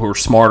what people who are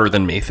smarter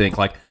than me think.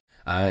 Like,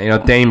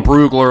 Dane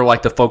Brugler,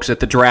 like the folks at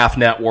the Draft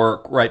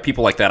Network, right?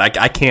 People like that.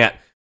 I can't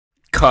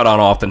cut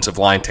on offensive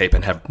line tape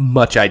and have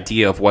much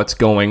idea of what's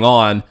going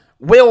on.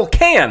 Will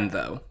can,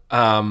 though.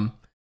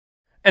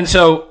 And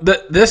so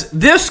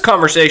this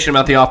conversation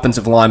about the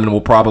offensive lineman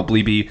will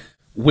probably be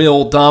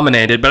Will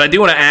dominated, but I do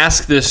want to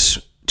ask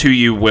this to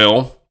you,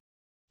 Will.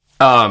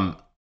 Who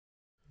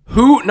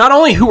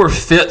are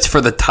fits for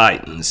the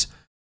Titans,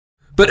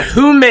 but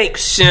who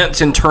makes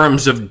sense in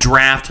terms of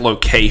draft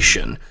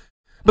location?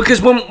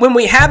 Because when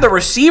we had the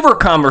receiver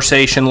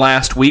conversation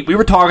last week, we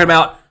were talking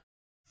about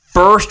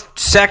first,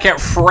 second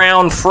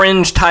round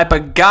fringe type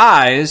of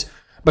guys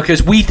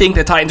because we think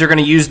the Titans are going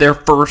to use their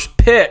first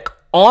pick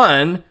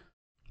on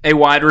a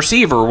wide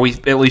receiver. We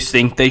at least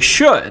think they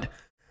should.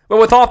 But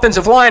with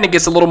offensive line, it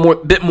gets a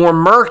bit more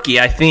murky.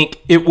 I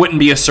think it wouldn't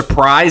be a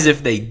surprise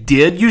if they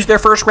did use their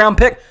first round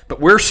pick, but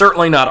we're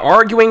certainly not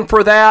arguing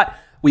for that.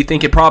 We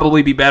think it'd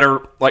probably be better,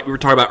 like we were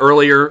talking about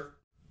earlier,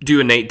 do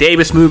a Nate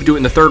Davis move, do it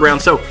in the third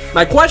round. So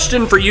my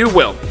question for you,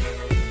 Will,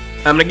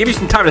 I'm going to give you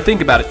some time to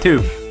think about it too.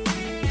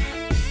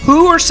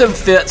 Who are some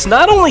fits,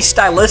 not only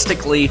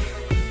stylistically,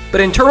 but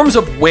in terms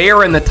of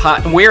where in the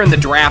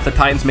draft the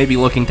Titans may be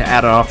looking to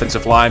add an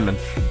offensive lineman?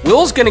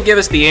 Will's going to give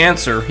us the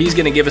answer. He's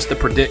going to give us the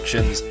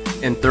predictions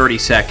in 30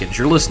 seconds.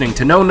 You're listening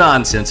to No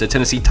Nonsense, a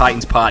Tennessee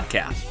Titans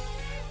podcast.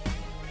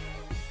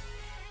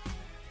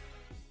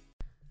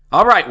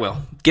 All right, Will,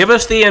 give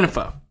us the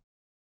info.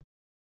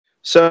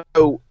 So,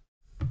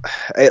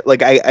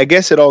 I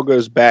guess it all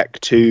goes back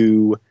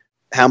to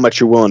how much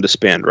you're willing to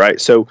spend, right?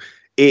 So,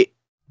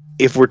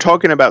 if we're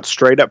talking about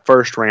straight up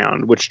first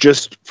round, which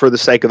just for the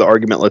sake of the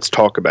argument, let's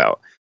talk about,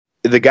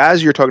 the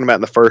guys you're talking about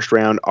in the first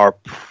round are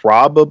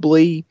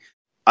probably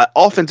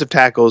offensive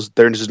tackles.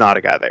 There's just not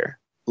a guy there.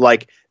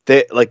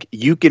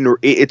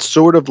 It's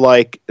sort of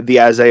like the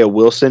Isaiah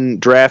Wilson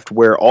draft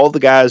where all the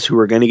guys who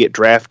are going to get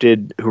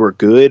drafted who are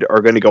good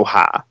are going to go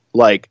high.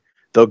 Like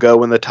they'll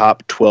go in the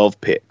top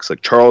 12 picks,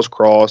 like Charles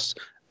Cross,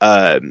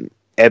 Evan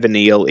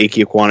Neal, Ike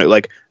Ekwonu.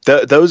 Like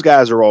those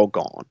guys are all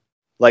gone.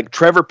 Like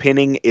Trevor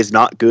Penning is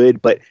not good,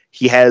 but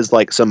he has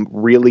like some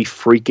really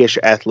freakish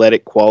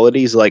athletic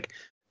qualities. Like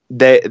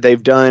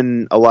they've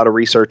done a lot of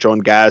research on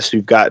guys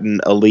who've gotten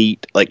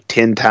elite like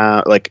 10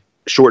 times, like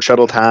short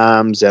shuttle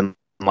times, and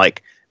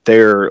like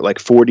they're like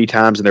 40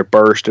 times in their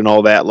burst and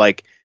all that.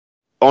 Like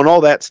on all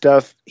that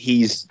stuff,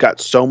 he's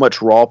got so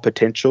much raw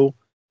potential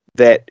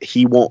that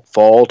he won't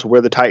fall to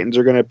where the Titans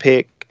are going to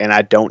pick, and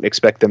I don't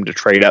expect them to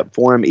trade up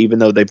for him, even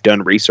though they've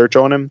done research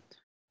on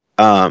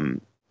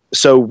him.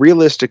 So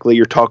realistically,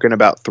 you're talking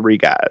about three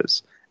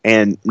guys,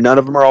 and none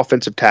of them are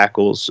offensive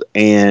tackles,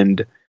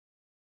 and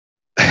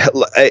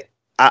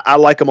I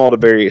like them all to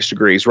various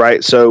degrees,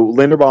 right? So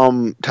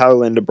Tyler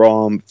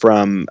Linderbaum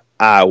from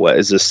Iowa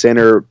is a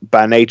center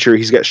by nature.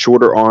 He's got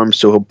shorter arms,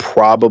 so he'll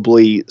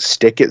probably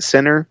stick at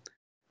center.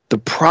 The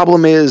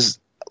problem is,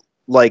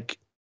 like,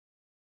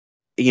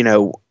 you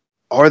know,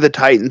 are the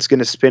Titans going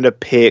to spend a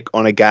pick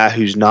on a guy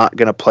who's not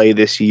going to play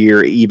this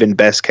year, even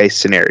best case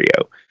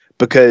scenario?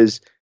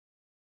 Because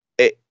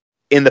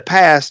in the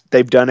past,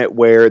 they've done it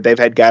where they've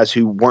had guys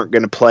who weren't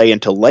going to play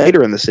until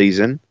later in the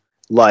season.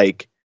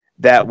 Like,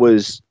 that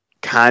was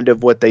kind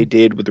of what they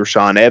did with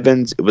Rashaan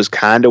Evans. It was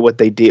kind of what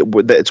they did.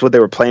 It's what they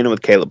were planning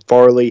with Caleb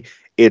Farley.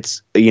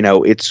 It's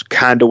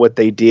kind of what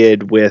they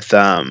did with, who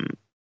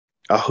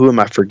am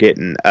I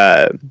forgetting?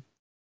 Doesn't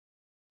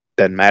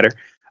matter.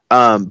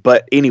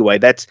 But anyway,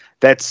 that's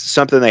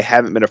something they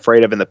haven't been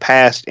afraid of in the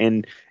past.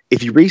 And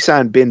if you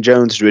re-sign Ben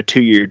Jones to a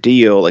 2-year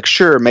deal, like,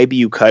 sure, maybe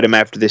you cut him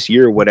after this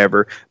year or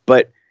whatever,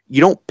 but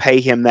you don't pay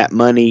him that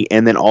money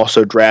and then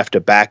also draft a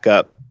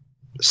backup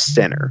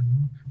center.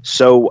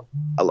 So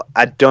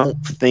I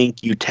don't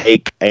think you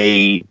take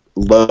a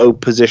low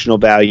positional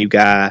value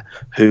guy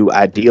who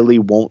ideally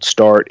won't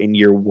start in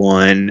year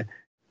one.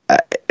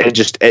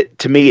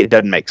 To me, it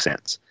doesn't make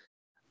sense.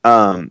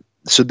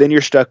 So then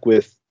you're stuck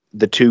with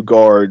the two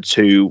guards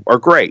who are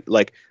great,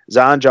 like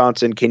Zion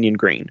Johnson, Kenyon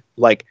Green.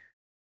 Like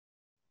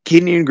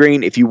Kenyon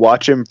Green, if you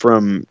watch him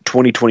from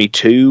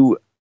 2022,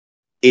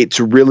 it's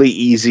really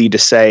easy to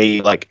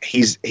say like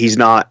he's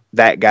not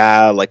that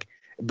guy. Like,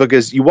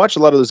 because you watch a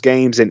lot of those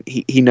games and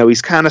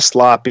he's kind of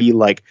sloppy.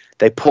 Like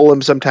they pull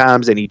him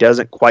sometimes and he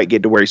doesn't quite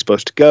get to where he's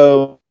supposed to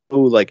go.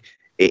 Like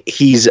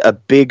he's a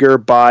bigger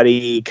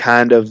body,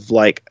 kind of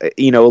like, a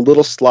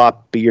little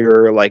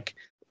sloppier, like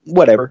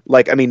whatever.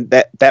 Like, I mean,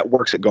 that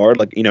works at guard.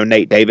 Like,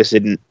 Nate Davis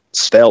isn't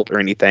svelte or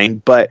anything,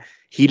 but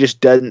he just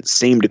doesn't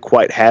seem to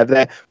quite have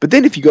that. But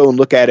then if you go and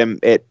look at him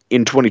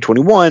in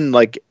 2021,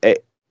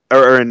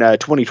 or in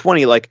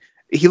 2020, like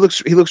he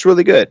looks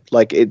really good.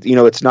 Like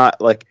it's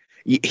not like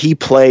he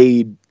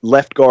played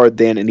left guard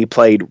then and he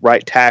played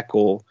right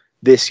tackle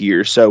this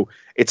year. So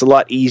it's a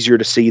lot easier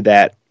to see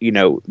that,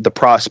 the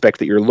prospect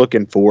that you're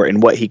looking for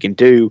and what he can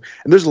do.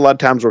 And there's a lot of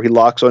times where he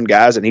locks on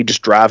guys and he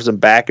just drives them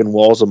back and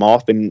walls them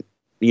off. And,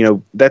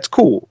 that's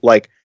cool.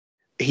 Like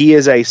he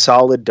is a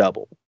solid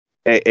double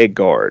at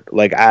guard.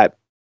 Like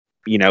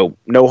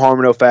no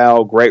harm, no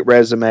foul, great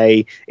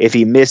resume. If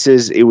he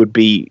misses, it would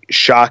be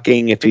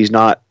shocking if he's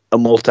not a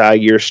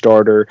multi-year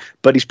starter,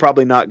 but he's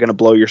probably not going to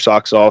blow your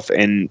socks off,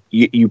 and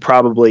you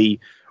probably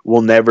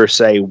will never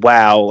say,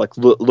 wow, like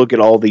look at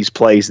all these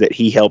plays that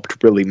he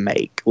helped really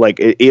make. Like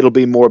it'll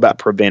be more about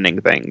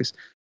preventing things.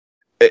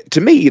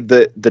 To me,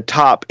 the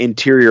top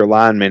interior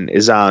lineman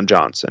is Zion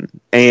Johnson,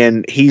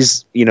 and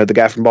he's the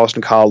guy from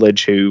Boston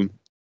College who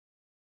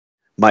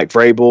Mike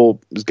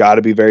Vrabel has got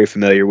to be very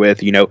familiar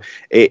with.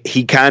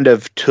 He kind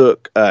of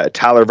took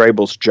Tyler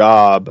Vrabel's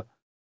job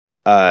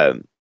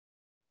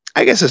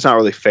I guess it's not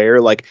really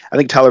fair. Like, I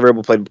think Tyler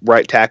Vrabel played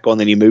right tackle and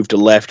then he moved to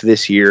left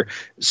this year.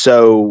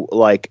 So,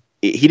 like,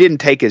 he didn't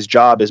take his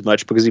job as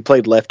much because he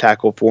played left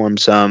tackle for him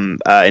some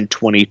in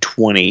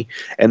 2020.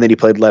 And then he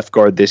played left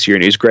guard this year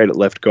and he was great at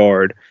left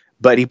guard.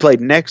 But he played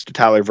next to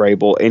Tyler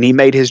Vrabel and he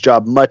made his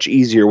job much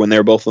easier when they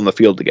were both on the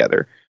field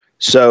together.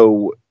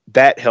 So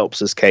that helps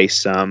his case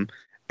some.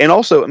 And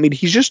also, I mean,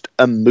 he's just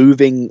a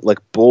moving, like,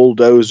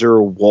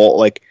 bulldozer wall.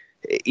 Like,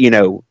 you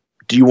know,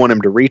 do you want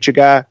him to reach a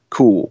guy?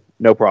 Cool.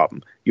 No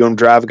problem. You want him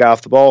to drive a guy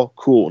off the ball?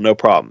 Cool, no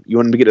problem. You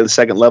want him to get to the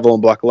second level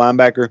and block a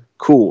linebacker?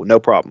 Cool, no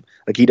problem.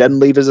 Like, he doesn't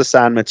leave his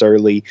assignments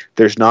early.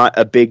 There's not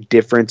a big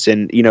difference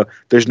in, you know,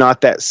 there's not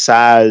that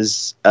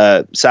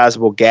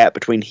sizable gap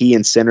between he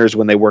and centers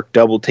when they work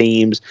double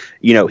teams.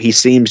 You know, he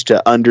seems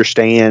to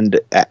understand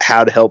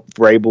how to help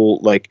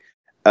Vrabel. Like,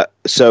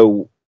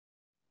 so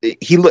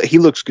he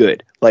looks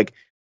good. Like,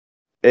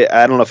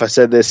 I don't know if I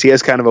said this. He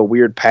has kind of a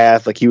weird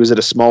path. Like, he was at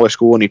a smaller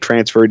school and he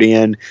transferred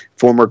in,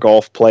 former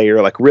golf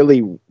player, like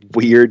really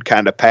weird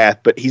kind of path,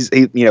 but he's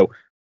you know,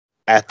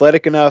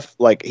 athletic enough.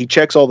 Like, he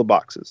checks all the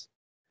boxes.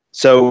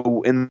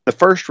 So in the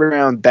first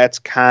round, that's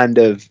kind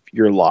of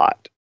your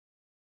lot.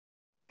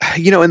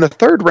 You know, in the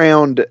third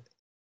round,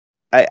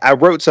 I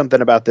wrote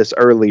something about this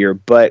earlier,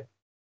 but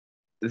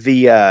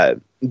the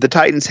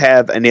Titans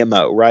have an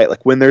MO, right?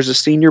 Like, when there's a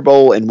Senior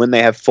Bowl and when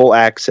they have full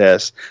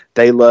access,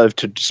 they love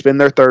to spend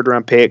their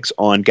third-round picks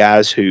on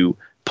guys who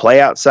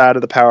play outside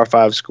of the Power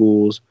 5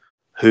 schools,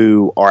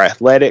 who are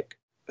athletic,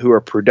 who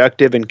are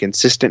productive and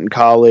consistent in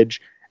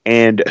college,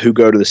 and who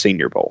go to the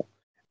Senior Bowl.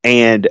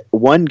 And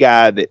one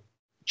guy that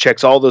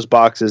checks all those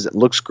boxes and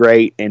looks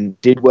great and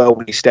did well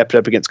when he stepped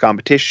up against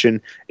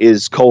competition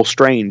is Cole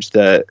Strange.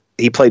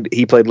 He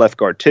played left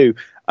guard too,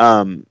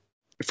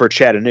 for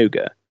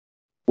Chattanooga,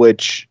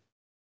 which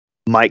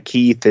Mike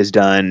Keith has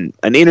done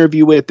an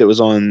interview with that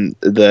was on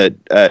the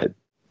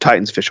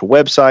Titans official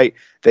website.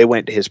 They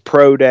went to his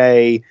pro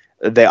day.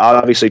 They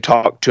obviously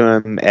talked to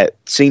him at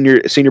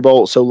Senior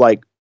Bowl. So,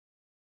 like,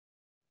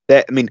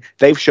 that, I mean,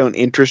 they've shown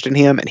interest in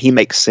him and he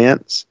makes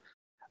sense.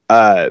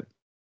 I've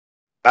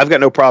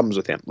got no problems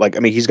with him. Like, I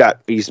mean, he's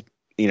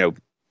you know,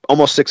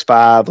 almost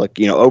 6'5", like,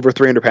 you know, over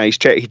 300 pounds.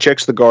 He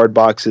checks the guard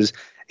boxes.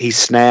 He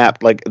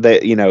snapped, like,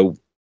 that, you know,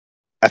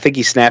 I think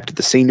he snapped at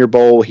the Senior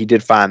Bowl. He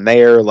did fine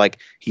there. Like,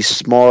 he's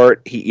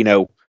smart. He, you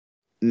know,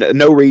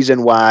 no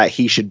reason why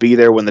he should be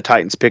there when the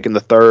Titans pick in the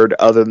third,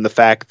 other than the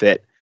fact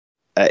that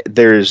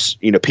there's,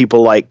 you know,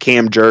 people like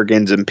Cam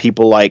Jurgens and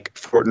people like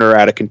Fortner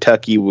out of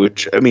Kentucky,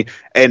 which, I mean,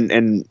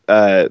 and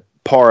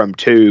Parham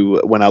too.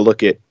 When I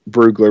look at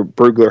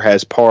Brugler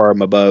has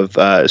Parham above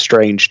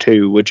Strange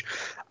too, which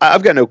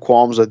I've got no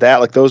qualms with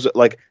that. Like, those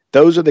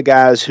are the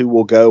guys who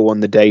will go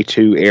on the day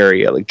two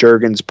area, like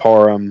Jurgens,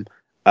 Parham,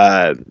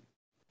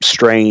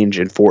 Strange,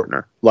 and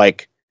Fortner.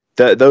 Like,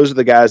 those are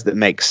the guys that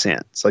make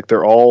sense. Like,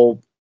 they're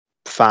all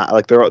fine.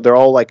 Like, they're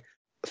all like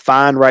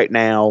fine right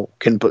now.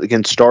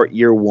 Can start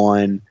year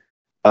one,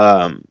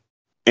 and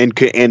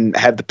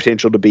have the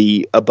potential to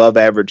be above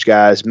average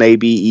guys,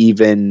 maybe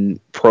even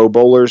Pro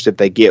Bowlers if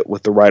they get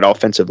with the right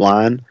offensive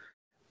line.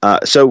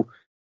 So,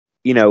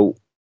 you know,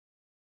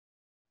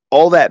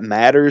 all that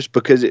matters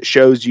because it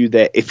shows you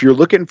that if you're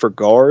looking for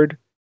guard,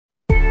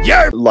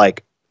 yeah,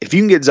 like, if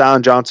you can get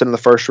Zion Johnson in the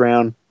first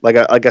round, like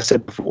I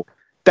said before,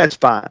 that's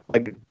fine.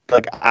 Like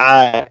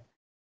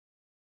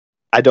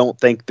I don't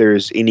think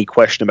there's any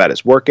question about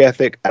his work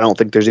ethic. I don't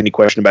think there's any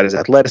question about his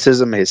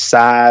athleticism, his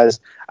size.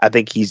 I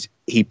think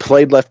he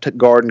played left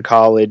guard in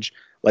college.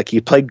 Like, he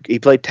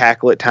played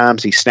tackle at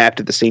times. He snapped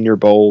at the Senior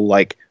Bowl.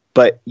 Like,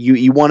 but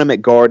you want him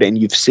at guard, and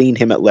you've seen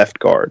him at left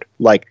guard.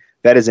 Like,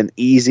 that is an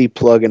easy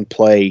plug and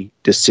play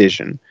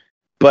decision.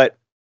 But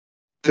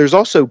there's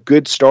also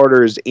good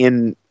starters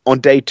on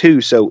day two,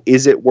 so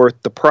is it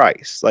worth the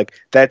price? Like,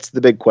 that's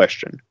the big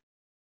question.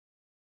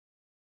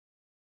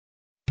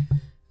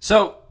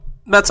 So,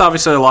 that's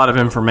obviously a lot of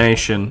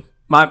information.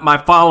 My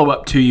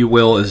follow-up to you,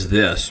 Will, is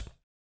this.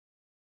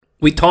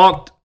 We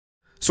talked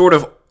sort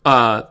of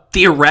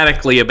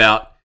theoretically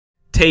about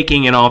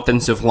taking an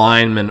offensive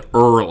lineman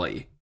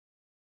early.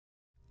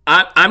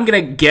 I'm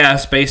going to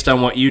guess, based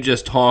on what you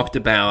just talked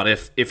about,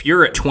 if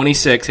you're at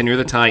 26 and you're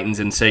the Titans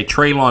and say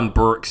Treylon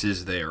Burks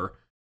is there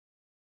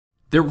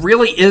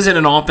really isn't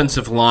an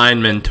offensive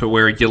lineman to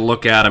where you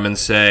look at him and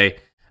say,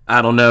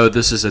 I don't know,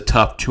 this is a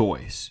tough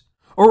choice.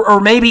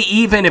 Or maybe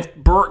even if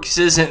Burks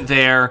isn't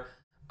there,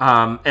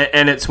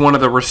 and it's one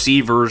of the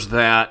receivers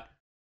that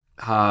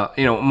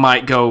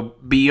might go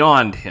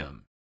beyond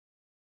him.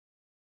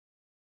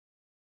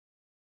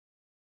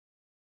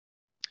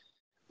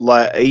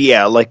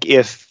 Like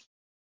if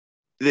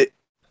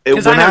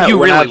because I know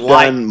you really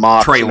like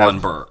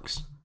Treylon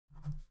Burks.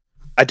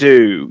 I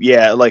do,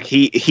 yeah. Like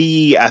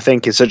he I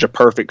think is such a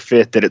perfect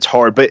fit that it's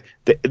hard. But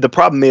the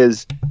problem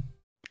is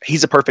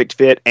he's a perfect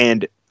fit,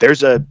 and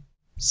there's a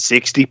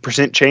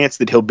 60% chance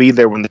that he'll be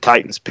there when the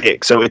Titans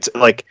pick. So it's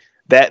like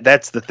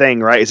that's the thing,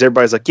 right? Is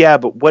everybody's like, yeah,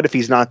 but what if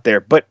he's not there?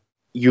 But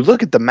you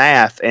look at the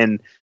math, and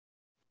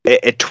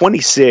at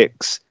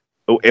 26,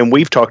 and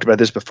we've talked about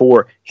this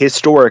before,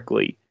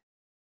 historically,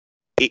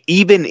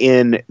 even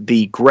in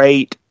the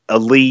great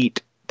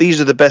elite, these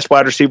are the best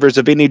wide receivers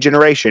of any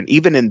generation.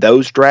 Even in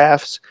those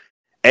drafts,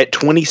 at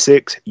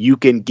 26, you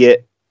can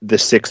get the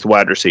 6th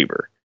wide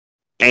receiver.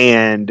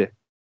 And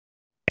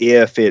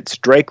if it's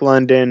Drake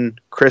London,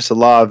 Chris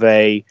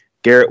Olave,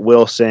 Garrett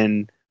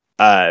Wilson,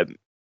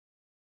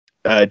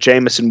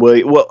 Jameson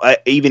Williams,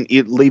 even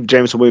leave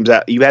Jameson Williams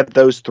out, you have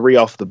those 3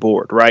 off the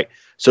board, right?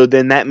 So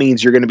then that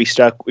means you're going to be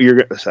stuck.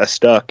 You're going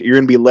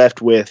to be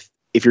left with,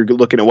 if you're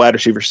looking at wide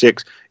receiver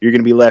 6, you're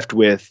going to be left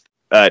with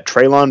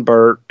Treylon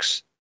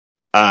Burks,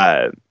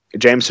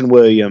 Jameson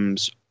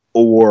Williams,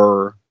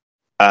 or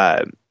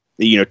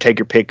take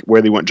your pick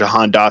whether you want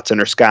Jahan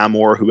Dotson or Sky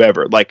Moore,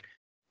 whoever. Like,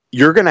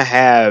 you're going to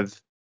have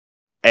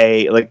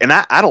and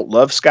I don't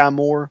love Sky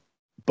Moore,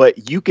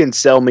 but you can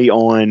sell me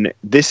on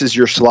this is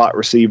your slot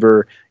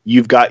receiver.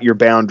 You've got your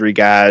boundary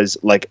guys.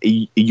 Like,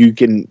 you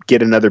can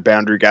get another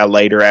boundary guy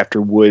later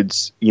after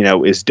Woods,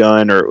 is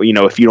done, or,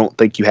 if you don't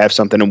think you have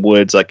something in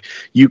Woods, like,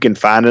 you can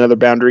find another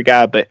boundary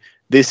guy, but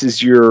this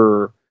is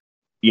your,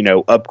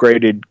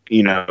 upgraded,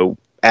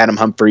 Adam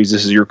Humphries.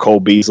 This is your Cole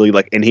Beasley.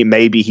 Like, and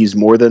he's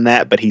more than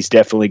that, but he's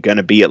definitely going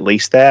to be at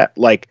least that.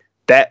 Like,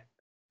 that,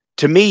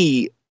 to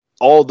me,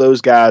 all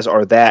those guys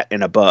are that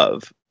and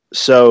above.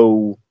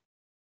 So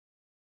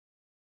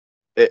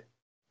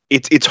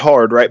it's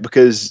hard, right?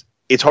 Because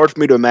it's hard for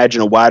me to imagine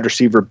a wide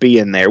receiver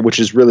being there, which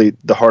is really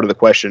the heart of the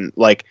question.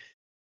 Like,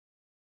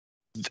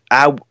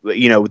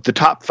 the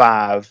top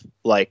 5,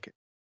 like,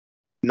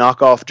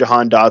 knock off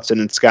Jahan Dotson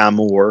and Sky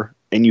Moore,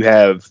 and you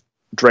have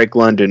Drake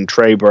London,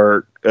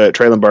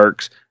 Treylon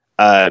Burks,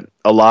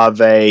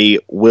 Olave,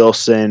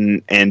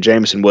 Wilson, and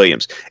Jameson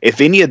Williams.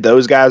 If any of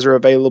those guys are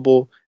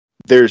available,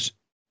 there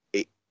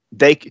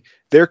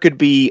could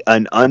be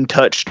an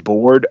untouched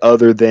board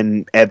other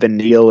than Evan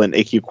Neal and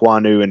Ike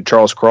Ekwonu and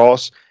Charles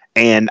Cross,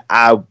 and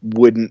I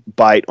wouldn't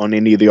bite on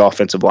any of the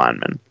offensive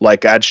linemen.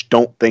 Like, I just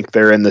don't think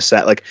they're in the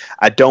set. Like,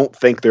 I don't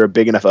think they're a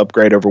big enough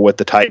upgrade over what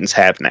the Titans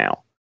have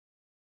now.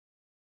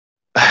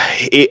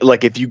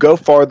 If you go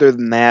farther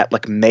than that,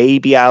 like,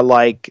 maybe I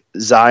like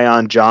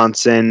Zion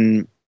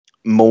Johnson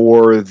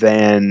more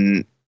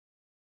than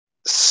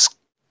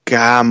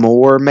Sky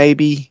Moore,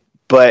 maybe.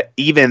 But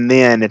even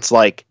then, it's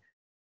like,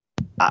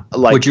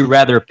 would you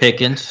rather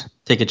Pickens,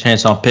 take a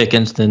chance on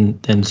Pickens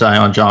than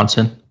Zion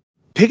Johnson?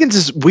 Pickens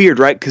is weird,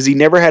 right? Because he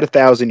never had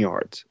 1,000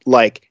 yards.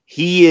 Like,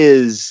 he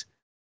is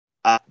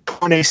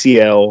torn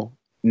ACL,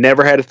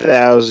 never had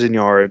 1,000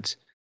 yards.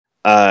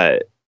 I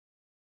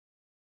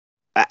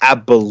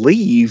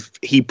believe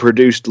he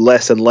produced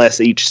less and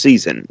less each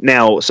season.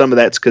 Now, some of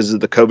that's because of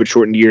the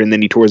COVID-shortened year, and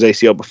then he tore his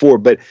ACL before,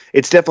 but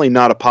it's definitely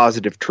not a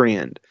positive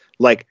trend.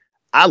 Like,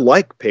 I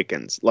like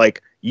Pickens.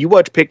 Like, you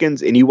watch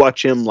Pickens, and you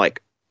watch him,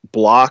 like,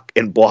 block,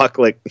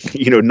 like,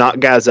 knock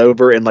guys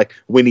over, and, like,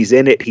 when he's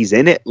in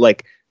it,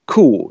 like,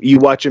 cool. You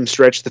watch him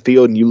stretch the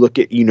field, and you look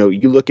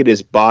at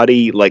his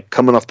body, like,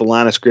 coming off the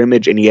line of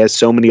scrimmage, and he has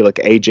so many, like,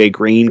 AJ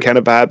Green kind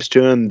of vibes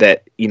to him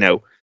that,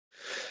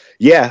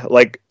 yeah,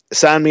 like,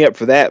 sign me up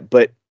for that.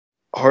 But,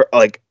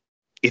 like,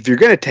 if you're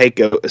going to take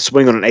a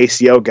swing on an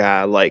ACL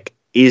guy, like,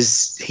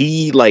 is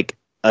he, like,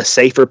 a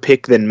safer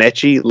pick than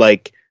Mechie?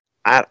 Like,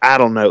 I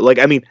don't know. Like,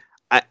 I mean,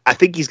 I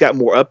think he's got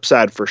more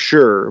upside for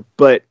sure,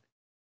 but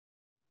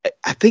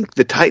I think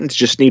the Titans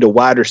just need a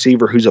wide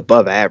receiver who's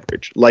above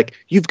average. Like,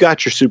 you've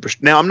got your super.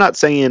 Now, I'm not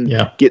saying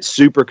get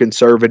super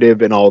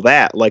conservative and all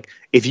that. Like,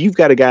 if you've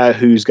got a guy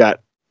who's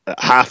got a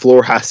high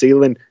floor, high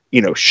ceiling,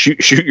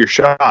 shoot your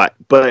shot.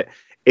 But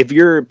if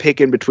you're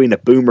picking between a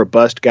boom or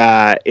bust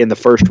guy in the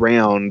first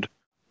round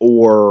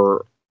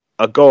or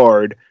a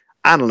guard,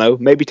 I don't know,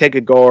 maybe take a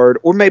guard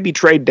or maybe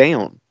trade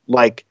down.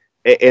 Like,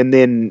 and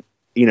then,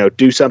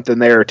 do something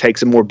there or take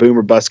some more boom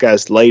or bust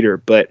guys later.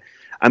 But,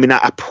 I mean,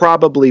 I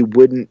probably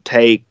wouldn't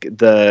take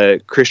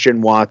the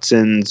Christian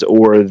Watsons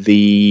or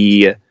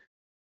the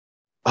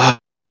South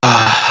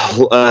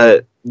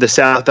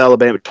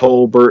Alabama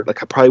Tolbert.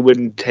 Like, I probably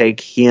wouldn't take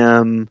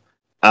him.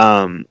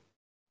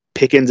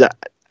 Pickens, I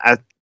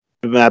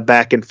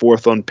back and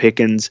forth on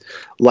Pickens.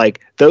 Like,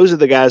 those are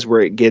the guys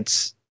where it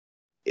gets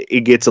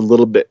a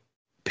little bit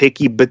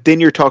picky. But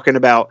then you're talking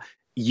about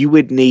you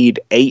would need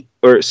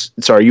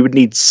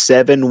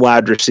 7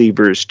 wide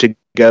receivers to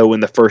go in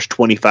the first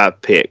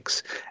 25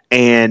 picks.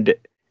 And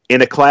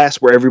in a class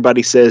where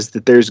everybody says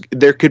that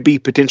there could be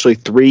potentially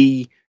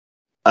 3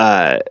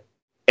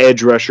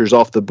 edge rushers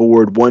off the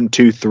board, 1,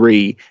 2,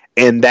 3,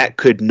 and that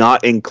could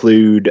not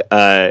include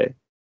any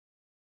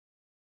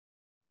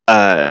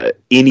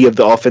of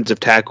the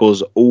offensive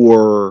tackles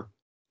or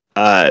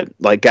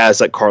like guys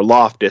like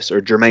Karlaftis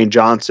or Jermaine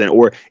Johnson,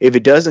 or if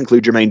it does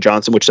include Jermaine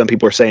Johnson, which some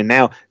people are saying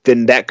now,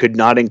 then that could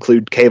not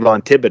include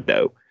Kayvon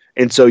Thibodeau.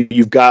 And so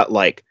you've got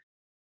like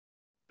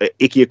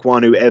Ike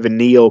Ekwonu, Evan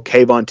Neal,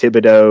 Kayvon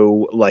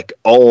Thibodeau, like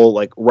all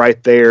like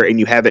right there, and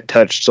you haven't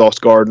touched Sauce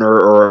Gardner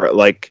or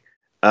like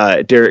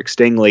Derek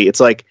Stingley.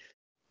 It's like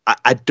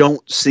I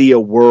don't see a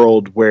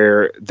world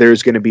where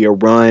there's going to be a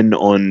run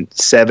on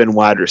 7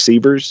 wide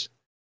receivers,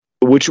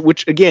 which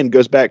again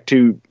goes back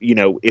to,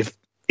 if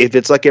if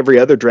it's like every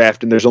other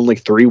draft and there's only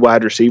 3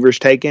 wide receivers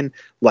taken,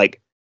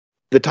 like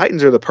the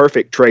Titans are the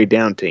perfect trade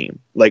down team.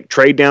 Like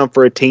trade down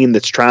for a team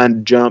that's trying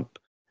to jump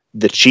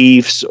the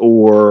Chiefs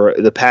or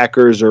the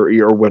Packers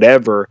or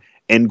whatever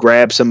and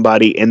grab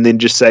somebody and then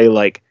just say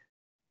like,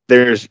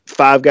 there's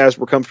 5 guys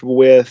we're comfortable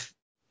with.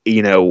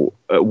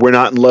 We're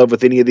not in love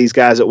with any of these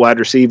guys at wide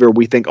receiver.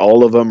 We think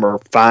all of them are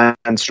fine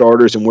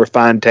starters and we're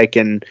fine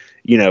taking,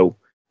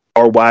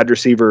 our wide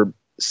receiver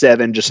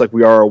 7, just like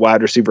we are a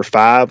wide receiver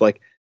 5.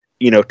 Like,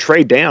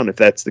 trade down if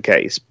that's the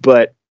case.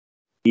 But,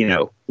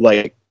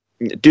 like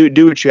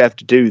do what you have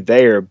to do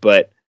there.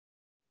 But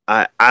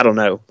I don't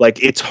know.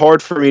 Like, it's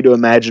hard for me to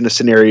imagine a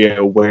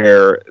scenario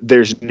where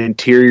there's an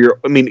interior,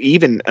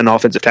 even an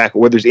offensive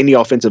tackle, where there's any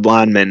offensive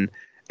lineman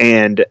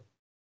and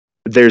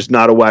there's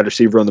not a wide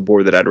receiver on the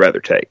board that I'd rather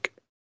take.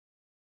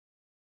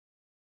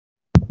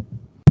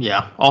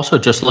 Yeah. Also,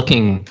 just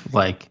looking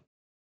like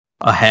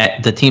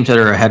ahead, the teams that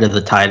are ahead of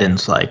the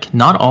Titans, like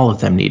not all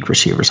of them need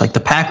receivers. Like the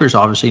Packers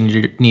obviously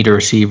need a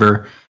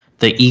receiver.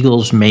 The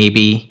Eagles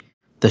maybe.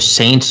 The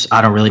Saints,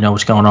 I don't really know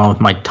what's going on with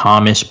Mike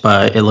Thomas,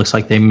 but it looks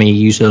like they may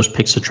use those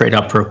picks to trade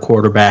up for a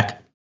quarterback.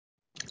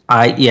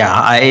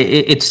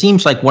 It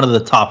seems like one of the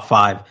top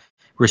 5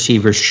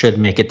 receivers should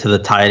make it to the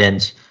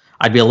Titans.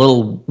 I'd be a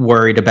little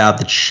worried about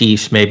the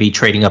Chiefs maybe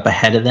trading up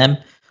ahead of them.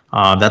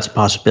 That's a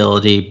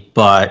possibility.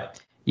 But,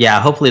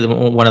 yeah, hopefully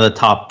one of the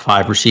top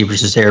 5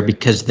 receivers is there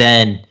because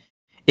then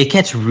it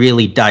gets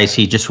really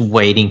dicey just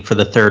waiting for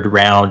the 3rd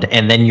round.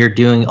 And then you're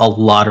doing a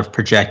lot of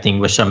projecting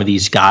with some of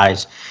these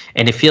guys.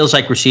 And it feels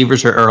like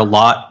receivers are a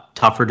lot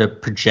tougher to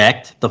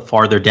project the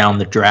farther down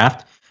the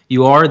draft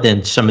you are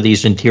than some of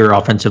these interior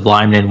offensive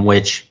linemen,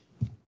 which,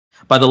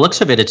 by the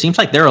looks of it, it seems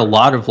like there are a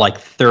lot of like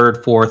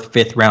 3rd, 4th,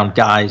 5th round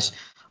guys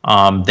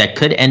that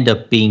could end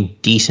up being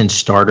decent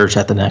starters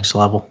at the next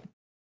level.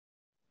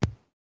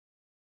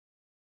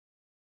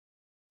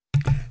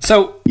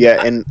 So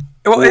yeah, and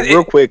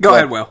real quick, go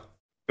ahead, Will.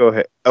 Go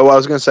ahead. Oh, I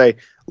was going to say,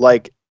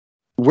 like,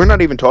 we're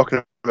not even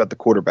talking about the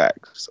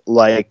quarterbacks.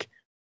 Like,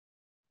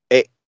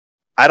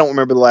 I don't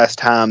remember the last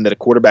time that a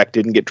quarterback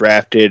didn't get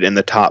drafted in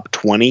the top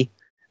 20,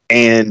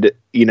 and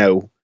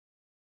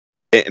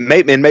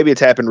maybe it's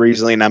happened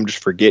recently, and I'm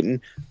just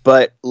forgetting.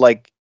 But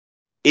like,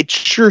 it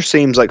sure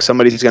seems like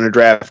somebody's going to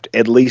draft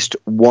at least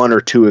 1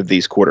 or 2 of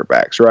these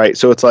quarterbacks, right?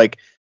 So it's like,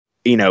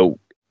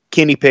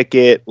 Kenny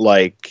Pickett,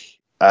 like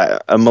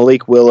a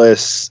Malik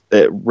Willis,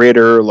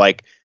 Ritter.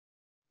 Like,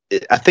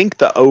 I think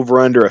the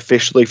over/under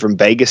officially from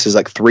Vegas is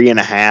like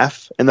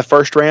 3.5 in the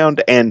first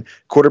round, and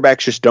quarterbacks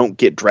just don't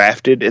get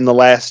drafted in the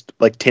last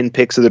like 10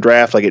 picks of the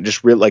draft. Like, it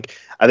just really, like,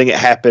 I think it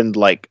happened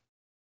like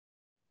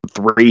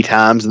 3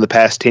 times in the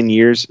past 10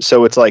 years.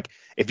 So it's like,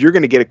 if you're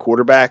going to get a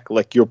quarterback,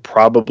 like, you'll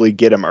probably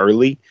get him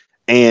early.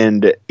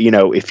 And,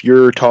 if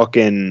you're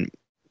talking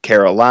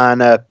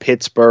Carolina,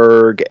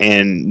 Pittsburgh,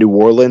 and New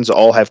Orleans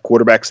all have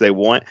quarterbacks they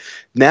want.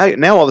 Now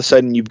all of a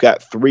sudden you've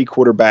got 3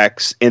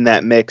 quarterbacks in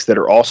that mix that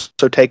are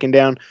also taken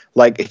down.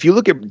 Like, if you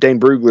look at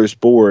Dane Brugler's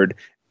board,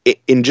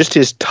 in just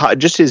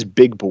his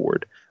big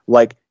board,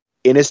 like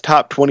in his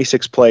top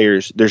 26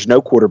 players, there's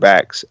no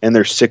quarterbacks and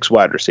there's 6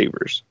 wide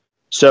receivers.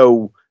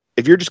 So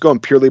if you're just going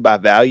purely by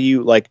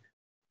value, like,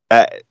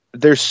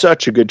 there's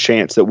such a good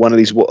chance that one of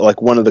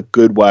the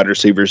good wide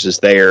receivers is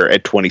there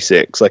at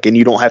 26. Like, and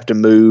you don't have to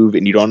move,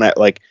 and you don't have,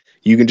 like,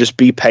 you can just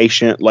be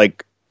patient.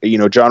 Like,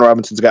 John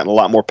Robinson's gotten a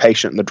lot more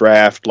patient in the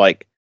draft.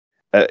 Like,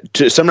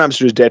 sometimes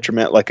to his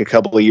detriment. Like a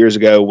couple of years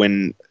ago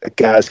when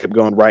guys kept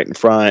going right in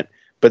front,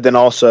 but then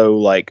also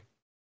like,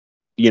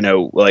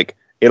 like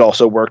it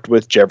also worked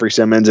with Jeffrey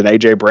Simmons and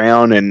AJ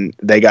Brown, and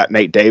they got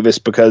Nate Davis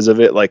because of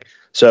it. Like,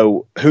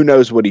 so who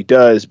knows what he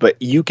does, but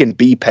you can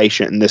be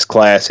patient in this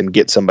class and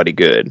get somebody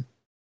good.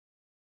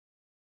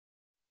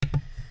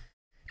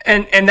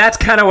 And that's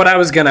kind of what I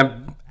was going to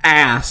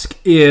ask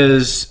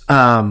is,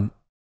 I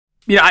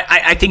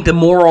think the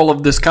moral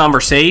of this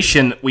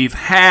conversation that we've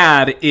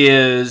had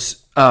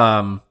is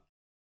that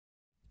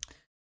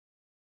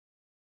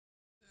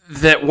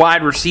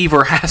wide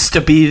receiver has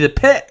to be the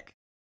pick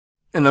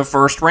in the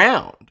first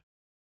round,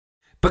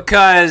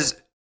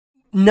 because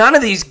none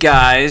of these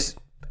guys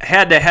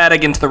head-to-head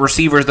against the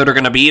receivers that are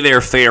going to be there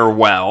fare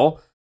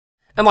well.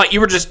 And like you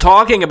were just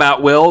talking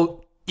about,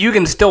 Will, you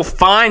can still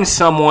find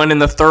someone in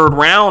the 3rd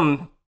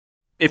round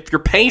if you're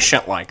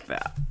patient like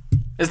that.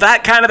 Is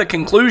that kind of the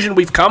conclusion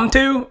we've come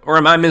to, or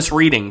am I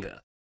misreading this?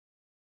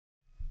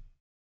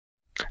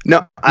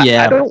 No,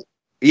 I don't.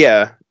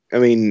 Yeah, I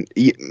mean,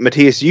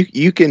 Matthias,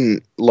 you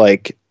can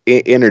like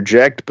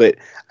interject, but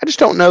I just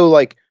don't know.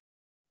 Like,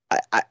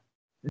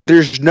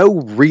 there's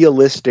no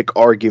realistic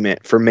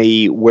argument for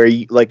me where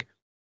you like.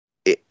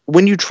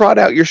 When you trot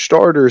out your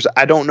starters,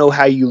 I don't know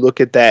how you look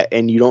at that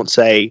and you don't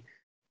say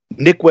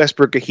Nick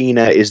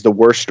Westbrook-Ikhine is the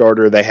worst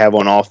starter they have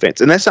on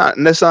offense. And that's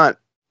not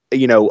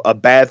a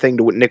bad thing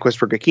to Nick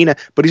Westbrook-Ikhine,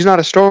 but he's not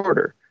a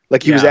starter.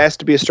 Like, he was asked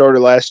to be a starter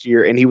last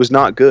year and he was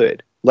not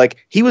good.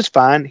 Like, he was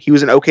fine. He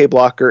was an okay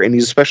blocker and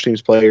he's a special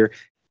teams player.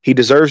 He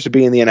deserves to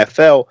be in the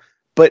NFL.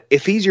 But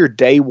if he's your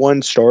day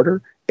 1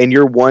 starter and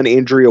you're one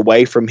injury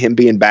away from him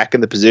being back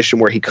in the position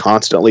where he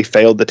constantly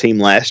failed the team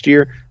last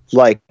year,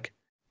 like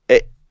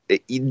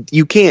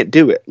you can't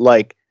do it.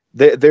 Like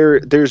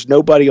there's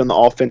nobody on the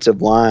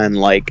offensive line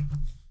like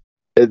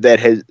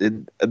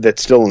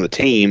that's still on the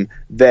team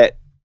that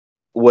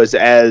was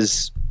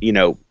as,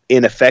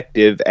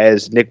 ineffective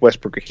as Nick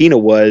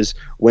Westbrook-Akina was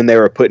when they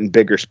were put in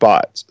bigger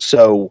spots.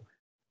 So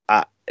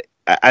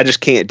I just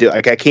can't do it.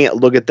 Like, I can't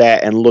look at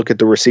that and look at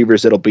the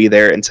receivers that'll be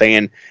there and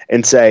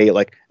say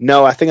like,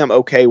 no, I think I'm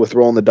okay with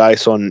rolling the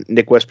dice on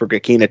Nick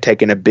Westbrook-Akina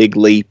taking a big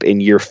leap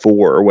in year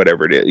 4 or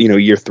whatever it is,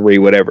 year 3,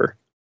 whatever.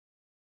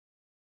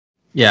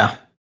 Yeah.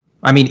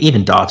 I mean,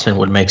 even Dotson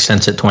would make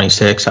sense at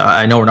 26.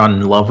 I know we're not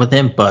in love with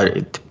him, but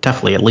it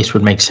definitely at least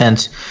would make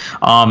sense.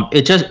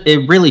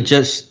 It really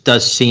just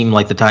does seem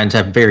like the Titans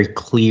have very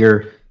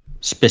clear,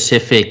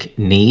 specific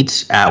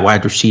needs at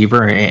wide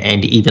receiver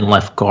and even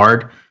left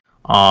guard.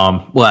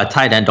 At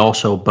tight end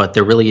also, but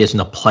there really isn't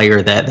a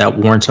player that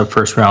warrants a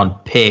first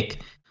round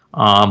pick.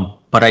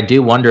 But I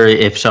do wonder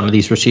if some of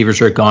these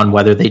receivers are gone,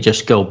 whether they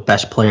just go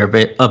best player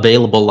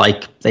available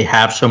like they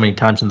have so many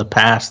times in the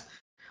past.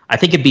 I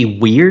think it'd be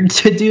weird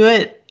to do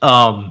it,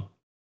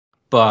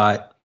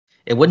 but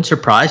it wouldn't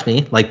surprise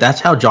me. Like, that's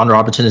how John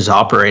Robinson has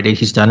operated.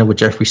 He's done it with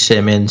Jeffrey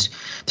Simmons.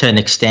 To an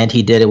extent,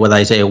 he did it with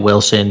Isaiah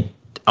Wilson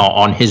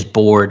on his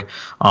board,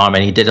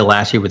 and he did it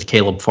last year with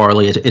Caleb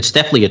Farley. It's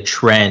definitely a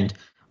trend,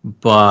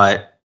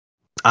 but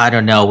I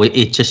don't know.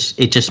 It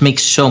just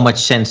makes so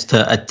much sense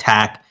to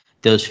attack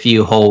those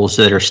few holes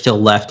that are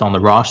still left on the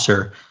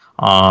roster,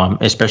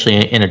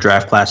 especially in a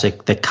draft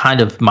classic that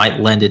kind of might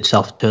lend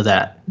itself to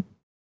that.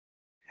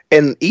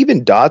 And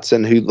even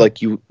Dotson,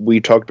 who we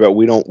talked about,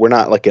 we're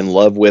not like in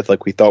love with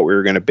like we thought we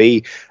were going to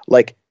be.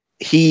 Like,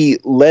 he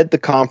led the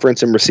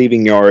conference in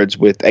receiving yards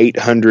with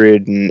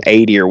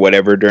 880 or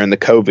whatever during the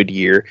COVID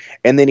year,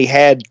 and then he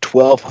had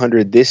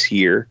 1,200 this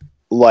year.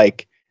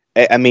 Like,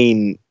 I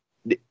mean,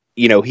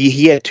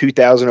 he had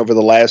 2,000 over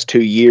the last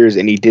 2 years,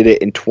 and he did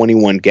it in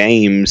 21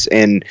 games,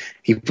 and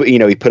he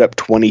put up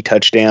 20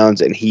 touchdowns,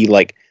 and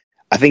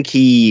I think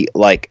he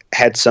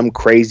had some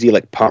crazy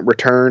punt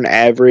return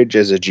average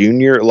as a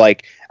junior.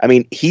 Like, I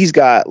mean, he's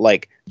got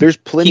there's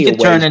plenty. He could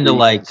turn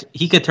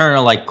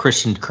into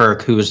Christian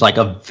Kirk, who is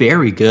a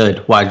very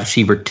good wide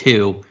receiver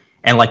too,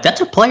 and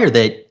that's a player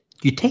that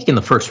you take in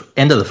the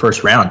end of the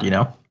first round.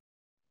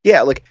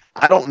 Yeah,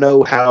 I don't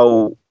know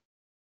how.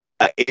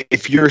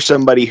 If you're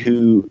somebody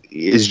who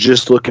is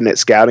just looking at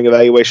scouting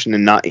evaluation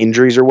and not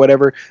injuries or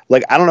whatever,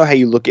 I don't know how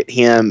you look at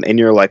him and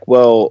you're like,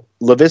 well,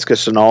 Laviska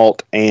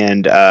Shenault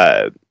and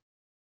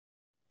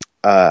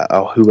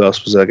who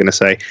else was I going to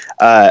say?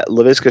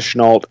 Laviska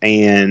Shenault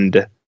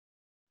and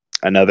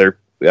another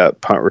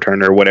punt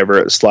returner or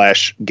whatever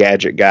 /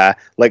 gadget guy.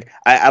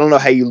 I don't know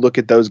how you look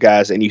at those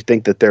guys and you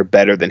think that they're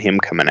better than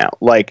him coming out.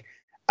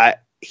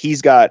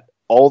 He's got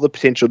all the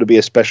potential to be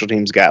a special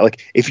teams guy.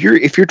 If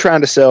you're trying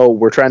to sell,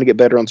 we're trying to get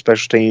better on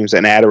special teams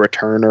and add a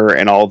returner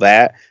and all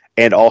that,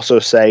 and also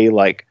say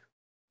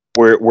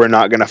we're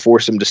not going to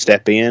force him to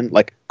step in.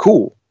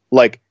 Cool.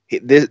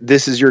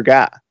 This is your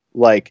guy.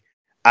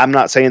 I'm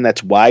not saying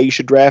that's why you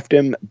should draft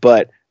him,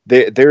 but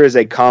there is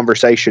a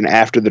conversation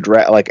after the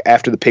draft,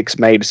 after the pick's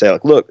made, to say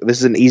look, this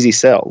is an easy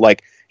sell.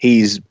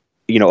 He's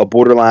a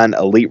borderline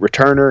elite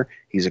returner.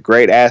 He's a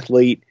great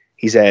athlete.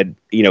 He's had,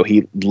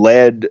 he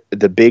led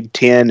the Big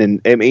Ten, and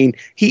I mean,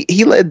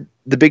 he led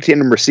the Big Ten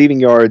in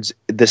receiving yards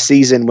the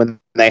season when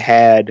they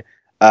had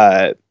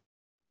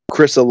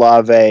Chris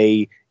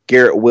Olave,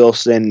 Garrett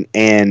Wilson,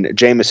 and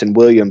Jamison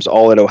Williams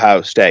all at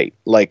Ohio State.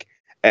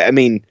 I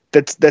mean,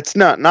 that's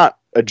not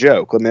a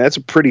joke. I mean, that's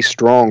a pretty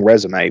strong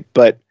resume,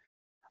 but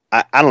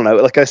I don't know.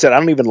 Like I said, I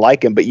don't even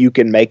like him, but you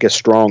can make a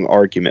strong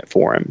argument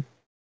for him.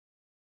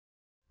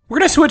 We're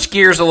going to switch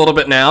gears a little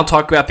bit now,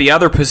 talk about the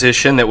other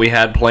position that we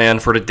had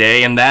planned for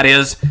today, and that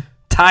is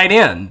tight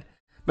end.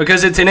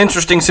 Because it's an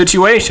interesting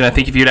situation. I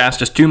think if you'd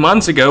asked us 2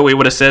 months ago, we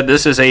would have said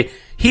this is a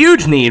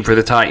huge need for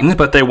the Titans,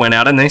 but they went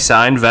out and they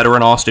signed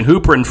veteran Austin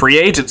Hooper in free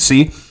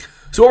agency.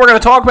 So what we're going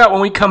to talk about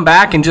when we come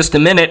back in just a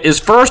minute is,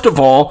 first of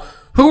all,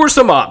 who are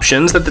some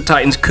options that the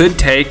Titans could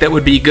take that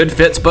would be good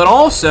fits, but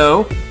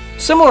also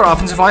similar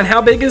offensive line,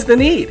 how big is the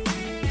need?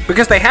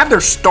 Because they have their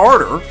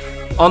starter.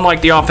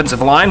 Unlike the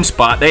offensive line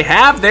spot, they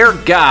have their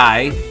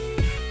guy,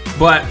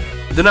 but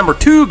the number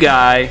 2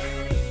 guy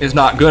is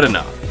not good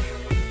enough.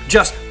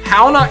 Just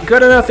how not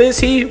good enough is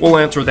he? We'll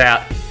answer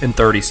that in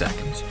 30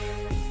 seconds.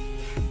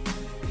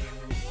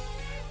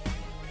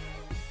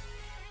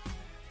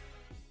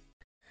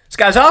 So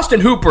guys,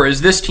 Austin Hooper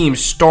is this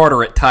team's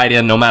starter at tight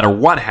end no matter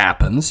what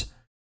happens.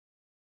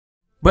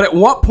 But at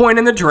what point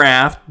in the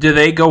draft do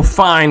they go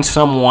find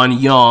someone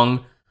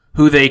young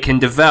who they can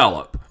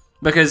develop?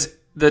 Because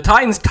the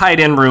Titans' tight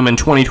end room in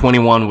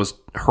 2021 was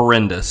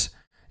horrendous.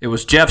 It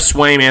was Jeff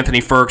Swaim, Anthony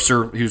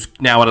Ferkser, who's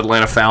now at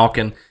Atlanta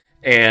Falcon,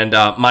 and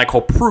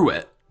Michael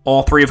Pruitt,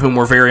 all 3 of whom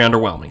were very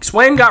underwhelming.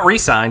 Swaim got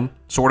re-signed,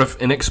 sort of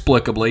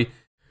inexplicably.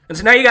 And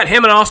so now you got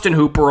him and Austin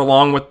Hooper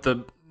along with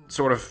the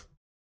sort of,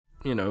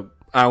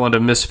 Island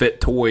of Misfit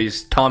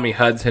Toys, Tommy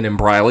Hudson and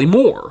Briley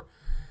Moore.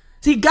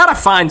 So you got to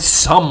find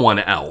someone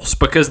else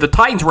because the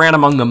Titans ran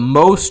among the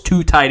most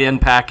 2 tight end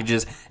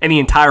packages in the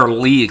entire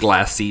league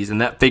last season.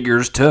 That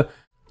figures to,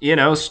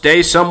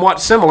 stay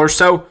somewhat similar.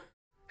 So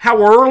how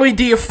early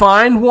do you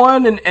find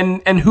one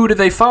and who do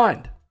they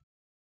find?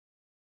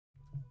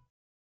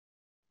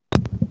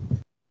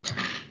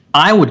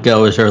 I would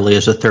go as early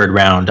as the 3rd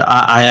round.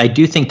 I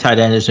do think tight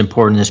end is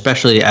important,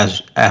 especially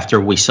as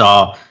after we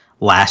saw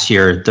last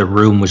year, the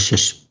room was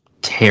just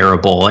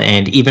terrible.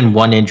 And even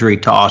one injury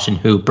to Austin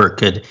Hooper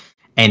could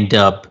end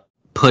up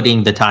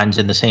putting the Titans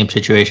in the same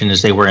situation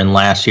as they were in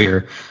last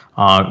year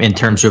in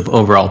terms of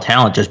overall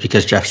talent, just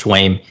because Jeff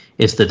Swaim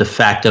is the de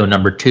facto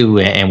number 2,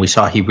 and we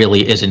saw he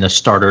really isn't a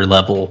starter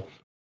level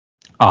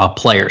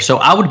player. So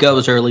I would go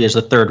as early as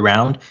the 3rd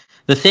round.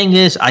 The thing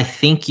is, I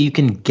think you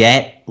can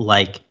get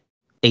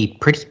a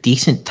pretty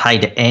decent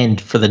tight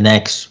end for the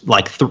next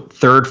 3rd,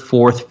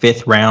 4th,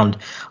 5th round.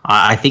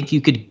 I think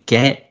you could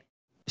get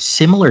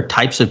similar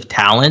types of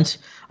talents.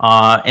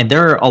 And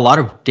there are a lot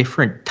of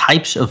different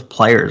types of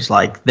players.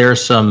 Like there are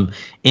some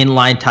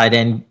inline tight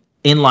end,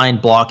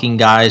 inline blocking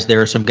guys.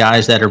 There are some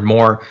guys that are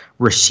more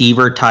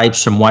receiver types,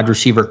 some wide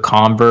receiver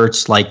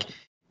converts. Like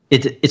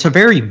it's a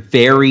very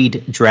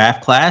varied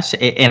draft class.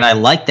 And I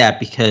like that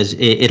because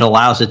it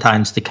allows the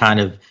Titans to kind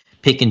of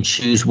pick and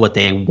choose what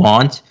they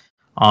want.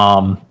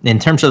 In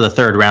terms of the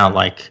 3rd round,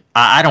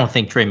 I don't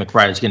think Trey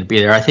McBride is going to be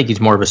there. I think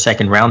he's more of a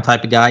 2nd round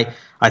type of guy.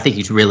 I think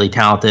he's really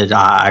talented.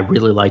 I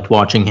really liked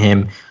watching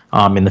him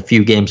in the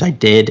few games I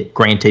did.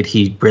 Granted,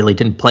 he really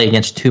didn't play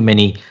against too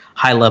many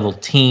high level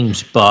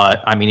teams,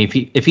 but I mean,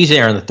 if he's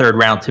there in the 3rd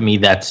round, to me,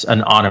 that's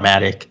an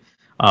automatic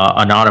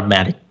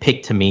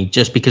pick to me,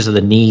 just because of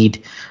the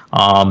need,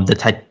 the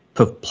type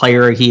of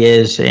player he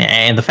is,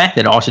 and the fact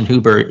that Austin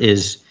Hooper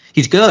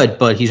he's good,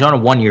 but he's on a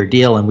 1-year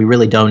deal, and we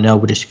really don't know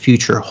what his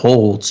future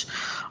holds.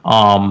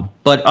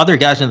 But other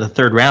guys in the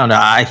 3rd round,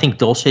 I think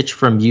Dulcich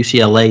from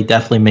UCLA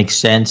definitely makes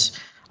sense.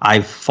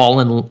 I've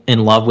fallen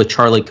in love with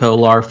Charlie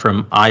Kolar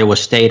from Iowa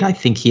State. I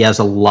think he has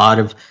a lot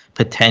of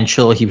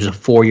potential. He was a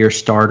 4-year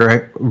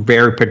starter,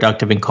 very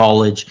productive in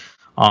college,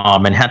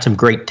 and had some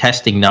great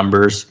testing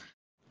numbers.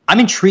 I'm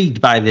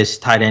intrigued by this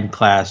tight end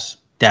class,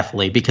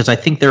 definitely, because I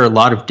think there are a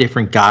lot of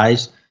different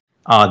guys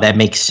that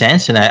make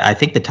sense, and I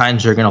think the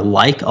Titans are going to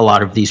like a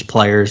lot of these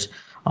players.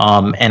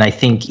 And I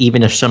think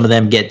even if some of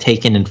them get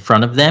taken in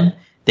front of them,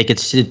 they could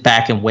sit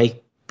back and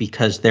wait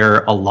because there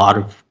are a lot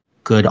of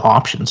good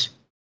options.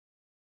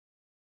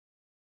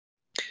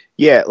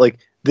 Yeah,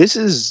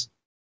 it's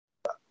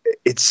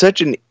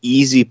such an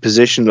easy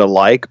position to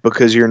like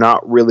because you're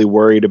not really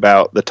worried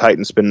about the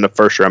Titans spending a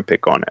 1st round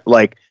pick on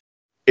it.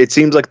 It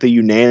seems like the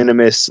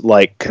unanimous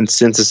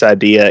consensus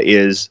idea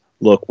is,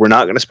 look, we're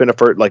not going to spend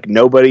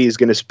nobody is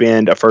going to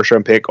spend a 1st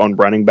round pick on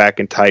running back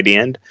and tight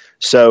end.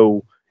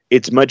 So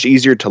it's much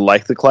easier to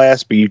like the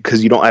class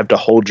because you don't have to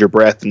hold your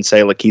breath and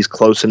say he's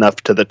close enough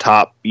to the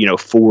top,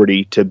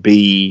 40 to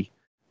be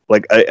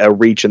a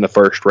reach in the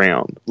 1st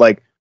round.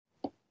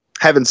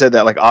 Having said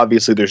that,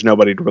 obviously there's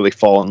nobody to really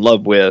fall in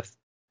love with.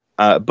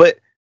 But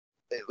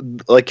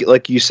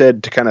like you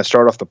said, to kind of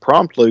start off the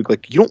prompt, Luke,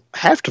 you don't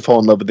have to fall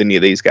in love with any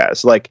of these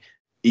guys.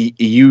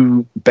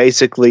 You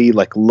basically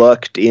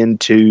lucked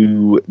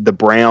into the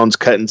Browns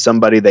cutting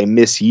somebody they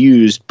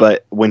misused,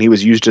 but when he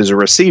was used as a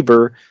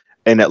receiver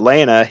in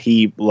Atlanta,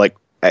 he went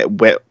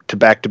to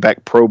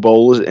back-to-back Pro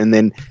Bowls, and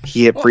then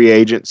he hit free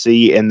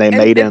agency, and they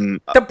made him.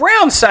 The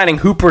Browns signing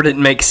Hooper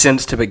didn't make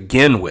sense to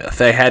begin with.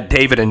 They had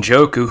David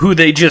Njoku, who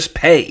they just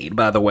paid,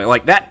 by the way.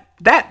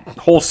 That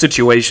whole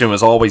situation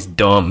was always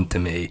dumb to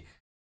me.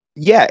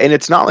 Yeah, and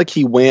it's not like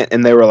he went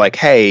and they were like,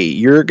 hey,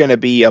 you're going to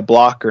be a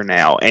blocker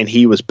now, and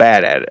he was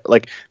bad at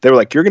it. They were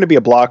like, you're going to be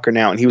a blocker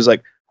now, and he was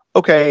like,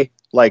 okay,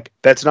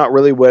 that's not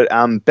really what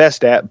I'm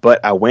best at,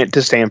 but I went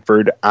to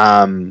Stanford,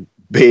 I'm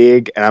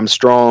big, and I'm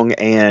strong,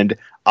 and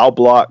I'll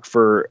block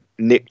for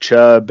Nick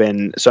Chubb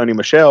and Sony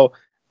Michel,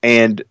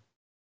 and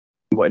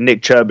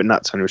Nick Chubb and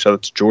not Sony Michel,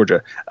 that's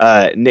Georgia.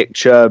 Nick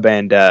Chubb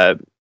and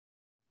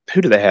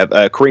who do they have?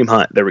 Kareem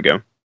Hunt. There we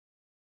go.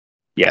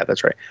 Yeah,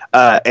 that's right.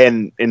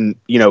 And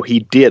he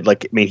did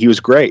he was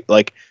great.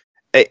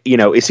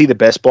 Is he the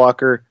best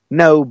blocker?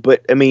 No,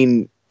 but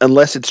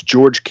unless it's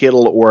George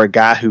Kittle or a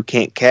guy who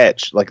can't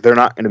catch, they're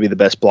not going to be the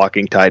best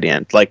blocking tight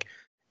end.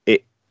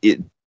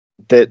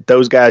 That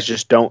those guys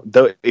just don't.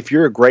 If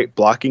you're a great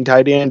blocking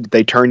tight end,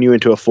 they turn you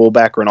into a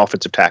fullback or an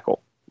offensive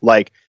tackle.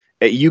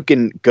 You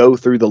can go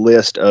through the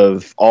list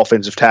of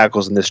offensive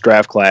tackles in this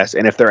draft class,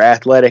 and if they're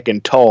athletic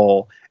and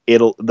tall,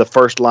 the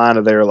first line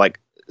of their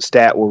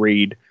stat will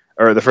read,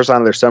 or the first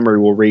line of their summary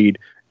will read,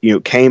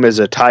 came as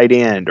a tight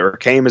end or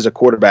came as a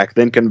quarterback,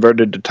 then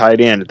converted to tight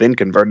end, then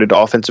converted to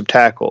offensive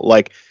tackle.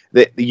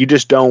 You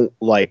just don't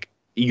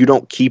you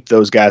don't keep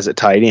those guys at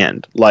tight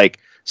end.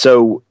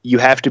 So you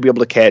have to be able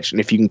to catch, and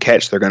if you can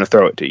catch, they're going to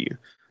throw it to you.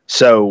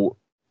 So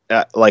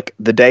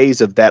the days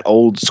of that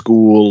old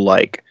school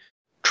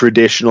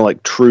traditional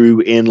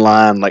true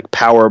inline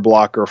power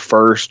blocker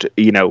first,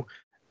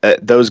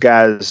 those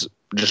guys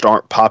just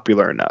aren't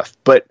popular enough.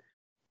 But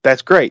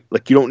that's great.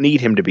 Like, you don't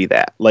need him to be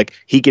that. Like,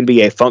 he can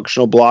be a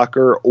functional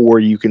blocker, or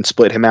you can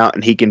split him out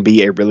and he can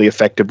be a really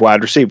effective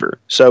wide receiver.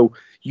 So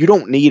you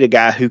don't need a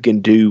guy who can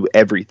do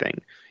everything.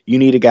 You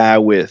need a guy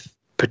with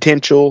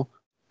potential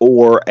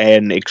or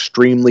an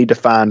extremely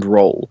defined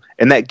role.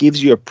 And that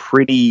gives you a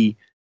pretty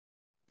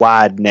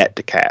wide net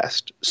to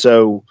cast.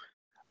 So,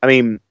 I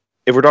mean,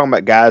 if we're talking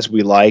about guys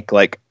we like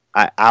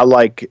I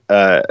like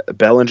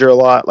Bellinger a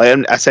lot.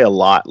 Like, I say a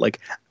lot. Like,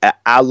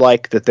 I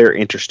like that they're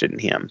interested in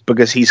him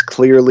because he's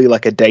clearly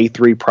like a day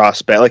 3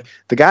 prospect. Like,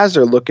 the guys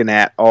they're looking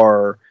at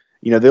are,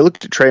 they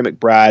looked at Trey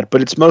McBride,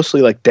 but it's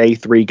mostly like day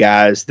 3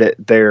 guys that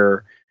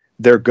they're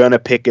gonna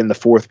pick in the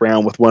 4th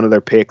round with one of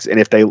their picks. And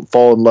if they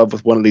fall in love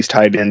with one of these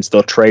tight ends,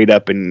 they'll trade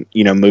up and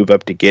move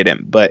up to get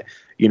him. But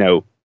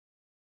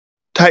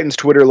Titans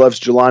Twitter loves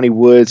Jelani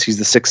Woods. He's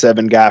the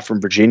 6'7" guy from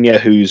Virginia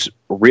who's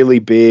really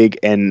big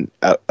and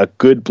a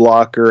good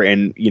blocker,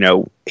 and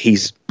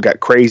he's got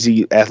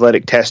crazy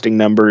athletic testing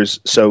numbers.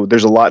 So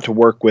there's a lot to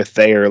work with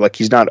there. Like,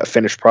 he's not a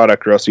finished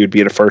product, or else he would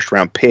be a 1st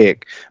round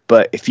pick.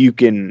 But if you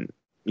can,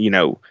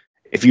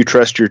 if you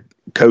trust your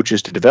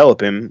coaches to develop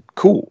him,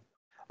 cool.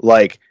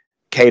 Like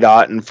Cade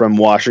Otton from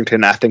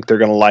Washington, I think they're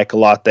going to like a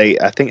lot. I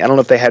don't know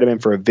if they had him in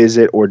for a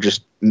visit or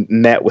just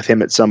met with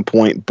him at some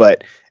point,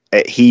 but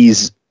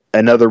he's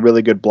another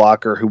really good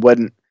blocker who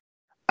wasn't,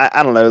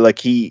 I don't know, like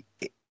he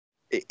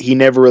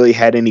never really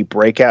had any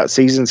breakout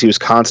seasons. He was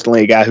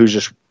constantly a guy who's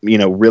just,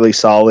 really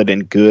solid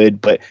and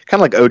good, but kind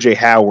of like OJ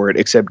Howard,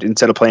 except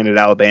instead of playing at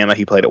Alabama,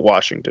 he played at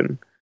Washington.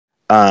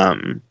 I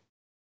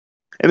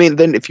mean,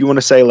 then if you want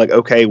to say like,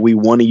 okay, we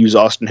want to use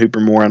Austin Hooper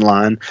more in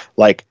line,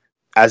 like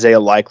Isaiah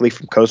Likely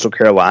from Coastal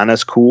Carolina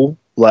is cool.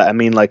 I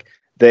mean, like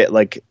that,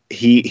 like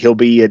he'll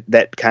be at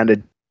that kind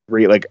of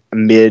like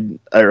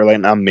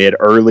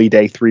early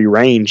day 3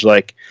 range.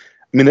 Like,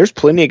 I mean, there's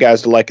plenty of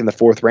guys to like in the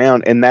 4th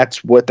round, and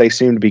that's what they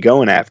seem to be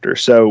going after.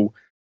 So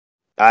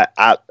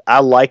I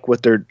like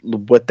what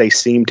they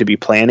seem to be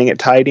planning at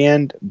tight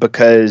end,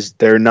 because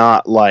they're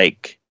not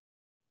like,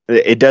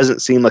 it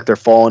doesn't seem like they're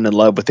falling in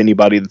love with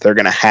anybody that they're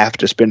going to have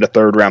to spend a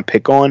 3rd round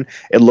pick on.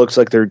 It looks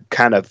like they're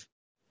kind of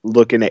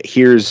looking at,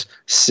 here's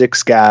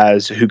 6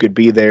 guys who could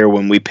be there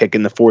when we pick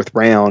in the 4th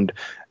round.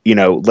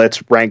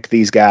 Let's rank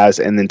these guys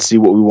and then see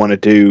what we want to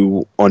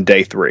do on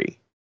day 3.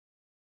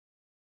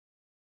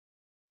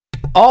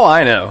 All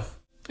I know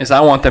is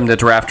I want them to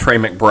draft Trey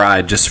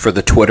McBride just for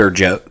the Twitter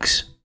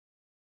jokes.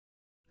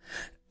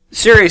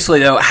 Seriously,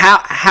 though,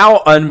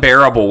 how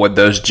unbearable would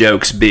those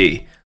jokes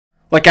be?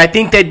 Like, I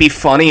think they'd be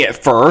funny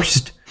at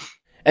first,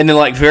 and then,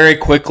 like, very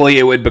quickly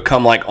it would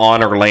become like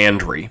Honor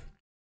Landry,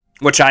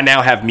 which I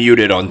now have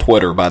muted on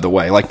Twitter, by the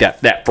way. Like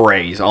that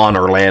phrase,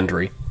 Honor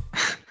Landry.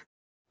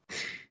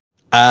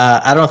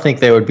 I don't think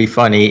they would be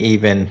funny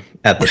even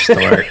at the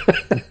start.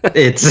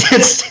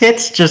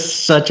 It's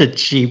just such a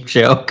cheap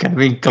joke. I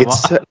mean, come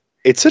on.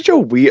 It's such a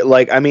weird,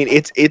 like, I mean,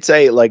 it's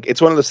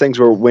one of those things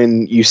where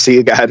when you see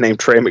a guy named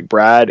Trey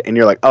McBride and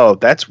you're like, oh,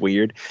 that's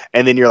weird.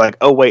 And then you're like,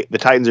 oh, wait, the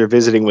Titans are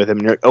visiting with him.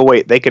 And you're like, oh,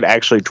 wait, they could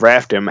actually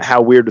draft him.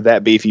 How weird would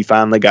that be if you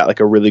finally got like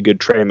a really good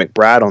Trey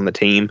McBride on the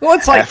team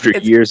after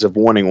years of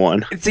wanting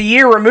one? It's a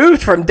year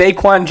removed from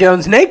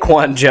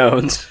Naquan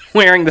Jones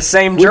wearing the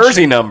same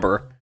jersey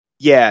number.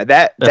 Yeah,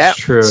 that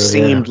true,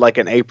 seemed like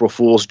an April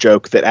Fool's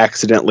joke that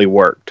accidentally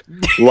worked.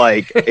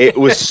 Like, it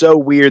was so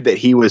weird that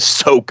he was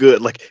so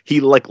good. Like, he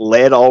like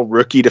led all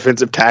rookie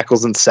defensive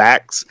tackles and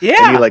sacks.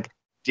 Yeah, and he like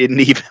didn't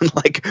even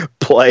like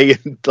play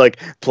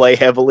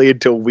heavily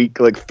until week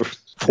 4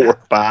 or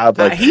 5.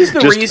 Like, he's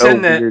the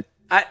reason that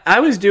I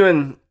was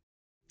doing.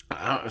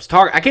 I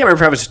can't remember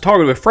if I was just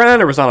talking to a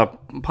friend or was on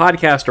a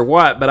podcast or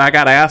what. But I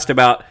got asked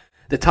about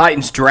the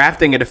Titans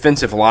drafting a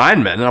defensive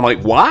lineman, and I'm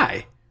like,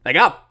 why? They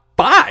got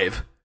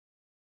 5.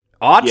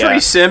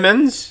 Autry,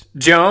 Simmons,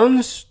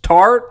 Jones,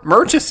 Tart,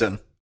 Murchison.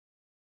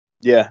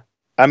 Yeah.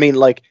 I mean,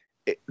 like,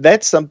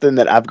 that's something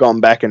that I've gone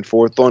back and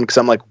forth on, because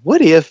I'm like,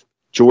 what if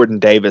Jordan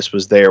Davis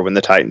was there when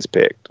the Titans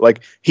picked?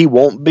 Like, he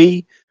won't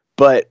be,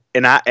 but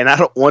and I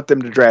don't want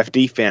them to draft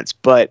defense,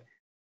 but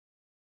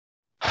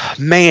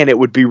man, it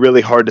would be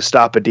really hard to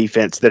stop a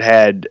defense that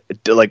had,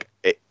 like,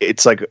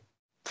 it's like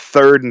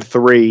 3rd and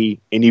 3,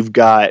 and you've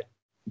got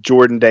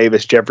Jordan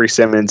Davis, Jeffrey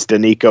Simmons,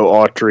 Danico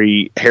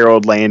Autry,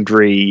 Harold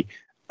Landry,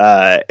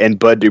 and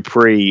Bud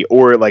Dupree,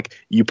 or like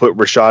you put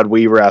Rashad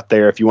Weaver out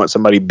there if you want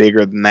somebody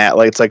bigger than that.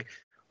 Like, it's like,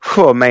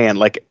 oh man,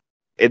 like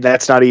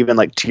that's not even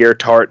like Tier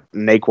Tart,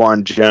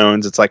 Naquan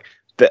Jones. It's like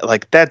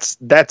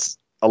that's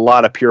a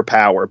lot of pure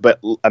power. But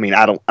I mean,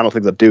 I don't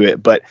think they'll do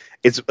it. But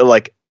it's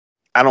like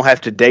I don't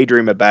have to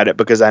daydream about it,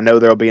 because I know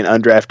there'll be an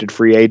undrafted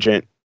free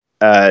agent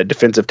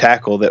defensive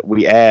tackle that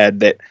we add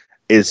that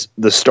is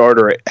the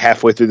starter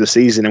halfway through the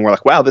season, and we're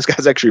like, wow, this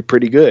guy's actually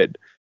pretty good.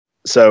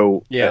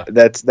 So yeah,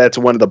 that's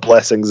one of the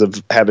blessings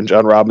of having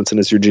John Robinson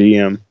as your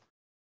GM.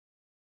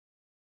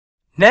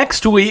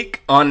 Next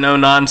week on No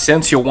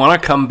Nonsense, you'll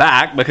want to come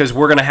back, because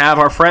we're going to have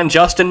our friend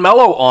Justin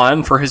Mello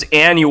on for his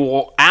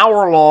annual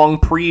hour-long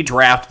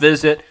pre-draft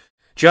visit.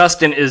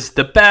 Justin is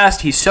the best.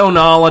 He's so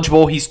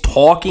knowledgeable. He's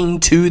talking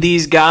to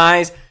these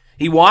guys.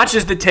 He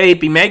watches the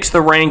tape, he makes the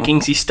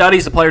rankings, he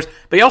studies the players,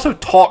 but he also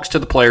talks to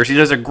the players. He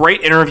does a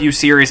great interview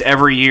series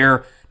every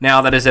year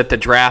now that is at the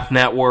Draft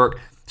Network.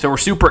 So we're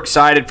super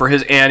excited for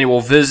his annual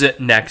visit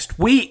next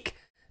week.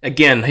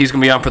 Again, he's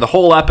going to be on for the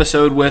whole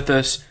episode with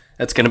us.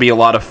 That's going to be a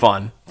lot of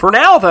fun. For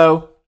now,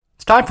 though,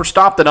 it's time for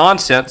Stop the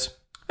Nonsense.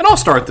 And I'll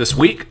start this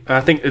week. I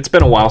think it's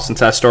been a while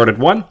since I started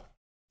one.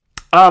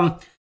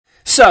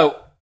 So,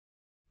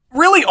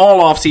 really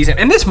all off season,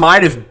 and this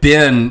might have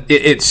been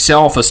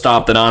itself a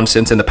Stop the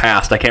Nonsense in the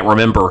past. I can't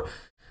remember.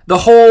 The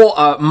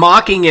whole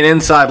mocking an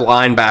inside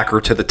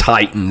linebacker to the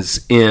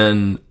Titans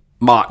in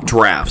mock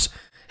drafts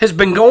has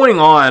been going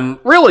on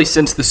really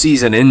since the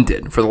season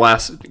ended for the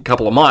last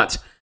couple of months.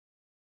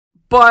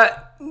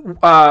 But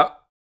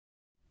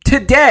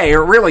today,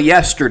 or really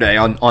yesterday,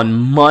 on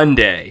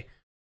Monday,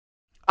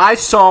 I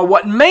saw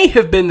what may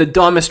have been the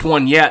dumbest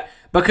one yet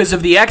because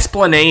of the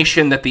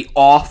explanation that the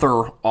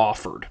author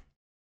offered.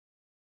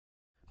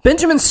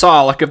 Benjamin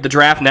Solak of the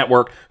Draft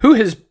Network, who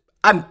has,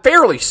 I'm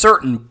fairly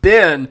certain,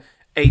 been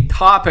a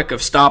topic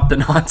of Stop the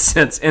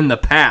Nonsense in the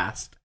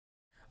past,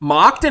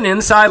 mocked an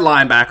inside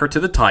linebacker to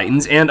the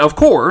Titans, and of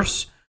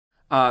course,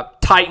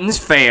 Titans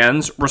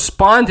fans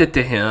responded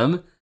to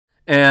him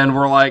and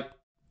were like,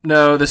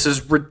 no, this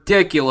is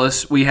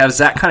ridiculous. We have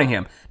Zach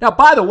Cunningham. Now,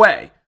 by the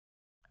way,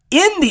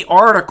 in the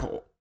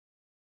article,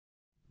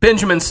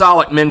 Benjamin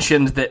Solak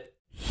mentioned that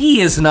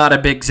he is not a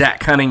big Zach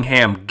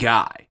Cunningham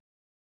guy.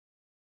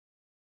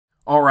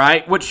 All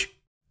right, which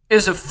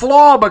is a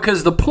flaw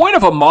because the point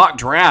of a mock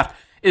draft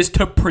is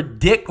to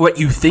predict what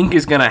you think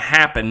is going to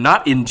happen,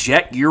 not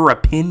inject your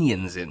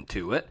opinions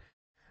into it.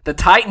 The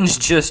Titans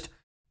just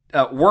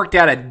worked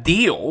out a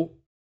deal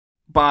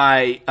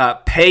by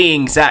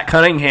paying Zach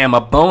Cunningham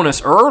a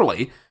bonus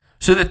early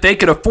so that they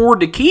could afford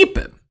to keep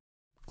him.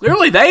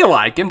 Clearly they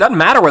like him. Doesn't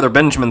matter whether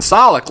Benjamin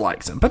Solak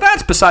likes him, but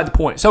that's beside the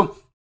point. So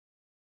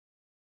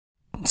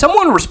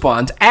someone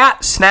responds,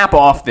 at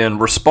Snapoff then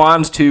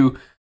responds to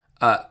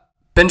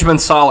Benjamin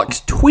Solak's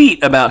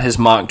tweet about his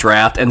mock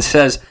draft and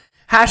says,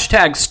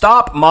 hashtag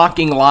stop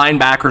mocking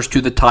linebackers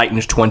to the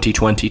Titans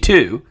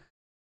 2022,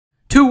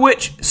 to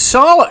which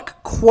Solak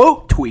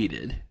quote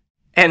tweeted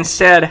and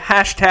said,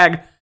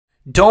 hashtag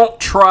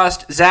don't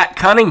trust Zach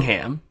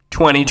Cunningham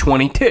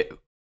 2022.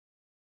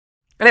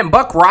 And then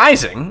Buck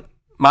Rising,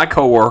 my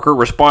coworker,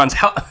 responds,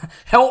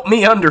 help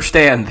me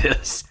understand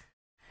this.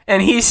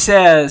 And he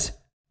says,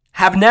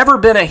 have never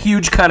been a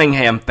huge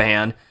Cunningham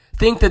fan,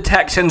 think the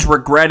Texans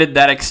regretted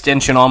that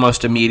extension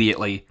almost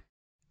immediately.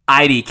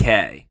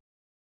 IDK.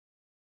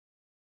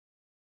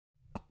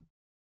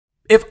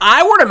 If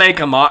I were to make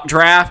a mock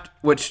draft,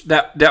 which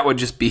that would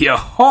just be a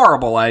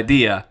horrible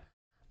idea,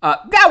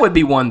 that would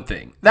be one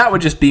thing. That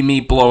would just be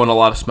me blowing a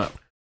lot of smoke.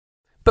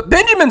 But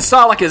Benjamin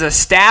Solak is a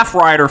staff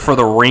writer for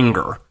The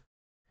Ringer,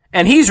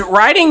 and he's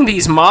writing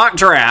these mock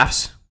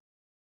drafts,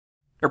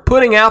 or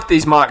putting out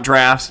these mock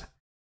drafts,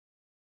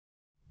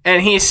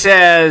 and he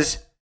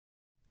says,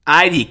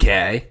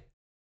 IDK,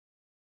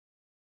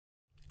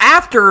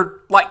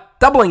 after,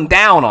 doubling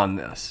down on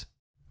this.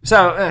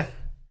 So,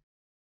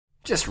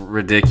 just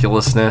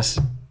ridiculousness.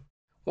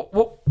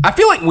 Well, I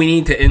feel like we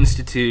need to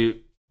institute,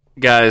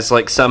 guys,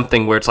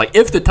 something where it's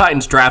if the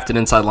Titans draft an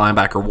inside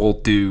linebacker, we'll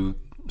do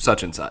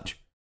such and such.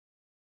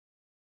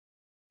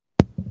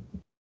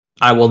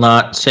 I will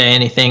not say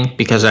anything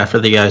because after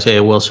the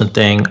Isaiah Wilson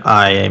thing,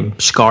 I am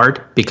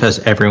scarred because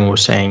everyone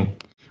was saying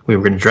we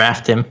were going to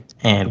draft him,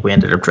 and we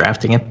ended up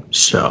drafting him.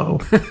 So,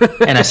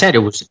 and I said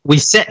we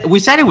said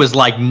it was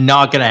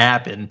not going to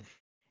happen,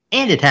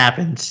 and it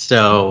happened.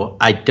 So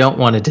I don't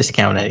want to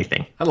discount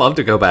anything. I'd love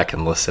to go back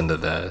and listen to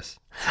this.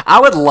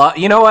 I would love,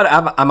 you know what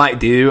I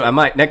might do?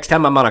 Next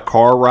time I'm on a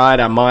car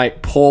ride, I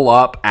might pull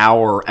up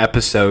our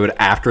episode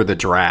after the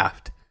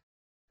draft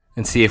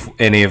and see if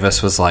any of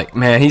us was like,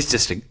 man, he's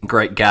just a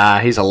great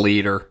guy. He's a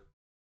leader.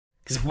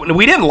 Because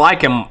we didn't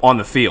like him on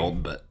the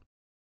field, but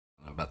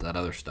I don't know about that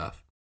other stuff.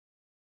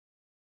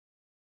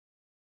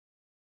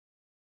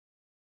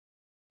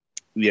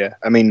 Yeah,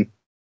 I mean,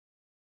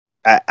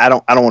 I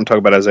don't want to talk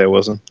about Isaiah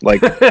Wilson.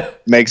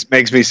 Makes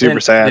me super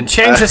sad. And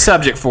change the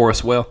subject for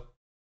us, Will.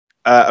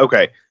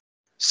 Okay,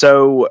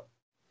 so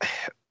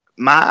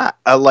my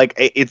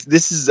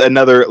this is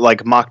another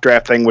mock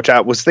draft thing, which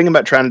I was thinking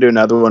about trying to do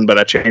another one, but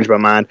I changed my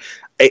mind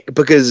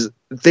because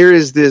there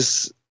is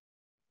this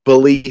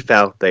belief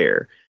out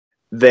there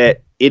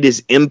that it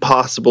is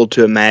impossible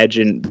to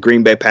imagine the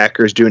Green Bay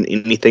Packers doing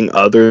anything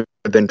other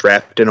than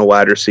drafting a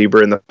wide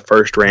receiver in the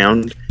first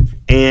round.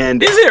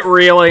 And is it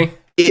really?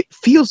 It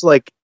feels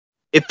like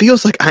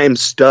I am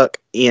stuck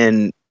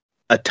in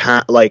a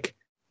time.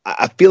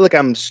 I feel like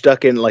I'm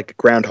stuck in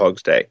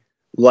Groundhog's Day.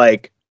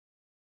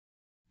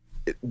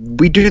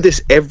 We do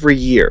this every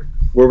year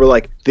where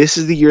we're this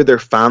is the year they're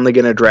finally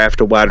going to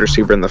draft a wide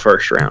receiver in the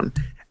first round.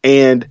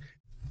 And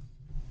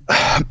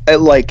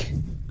when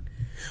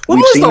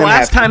was the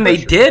last time they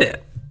did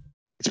it?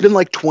 It's been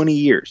 20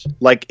 years.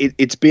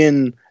 It's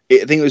been, I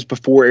think it was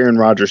before Aaron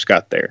Rodgers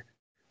got there.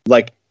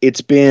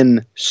 It's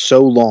been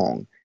so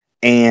long.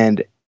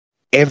 And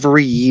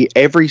every year,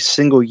 every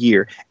single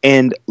year.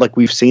 And like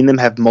we've seen them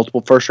have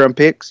multiple first round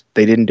picks.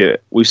 They didn't do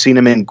it. We've seen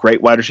them in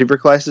great wide receiver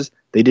classes.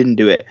 They didn't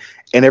do it.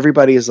 And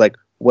everybody is like,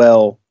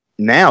 well,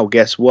 now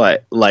guess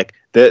what? Like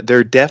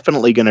they're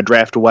definitely going to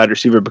draft a wide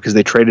receiver because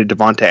they traded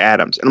Devontae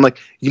Adams. And I'm like,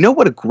 you know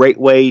what a great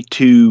way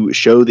to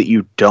show that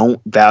you don't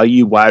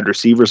value wide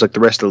receivers like the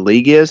rest of the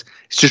league is?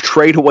 It's to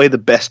trade away the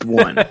best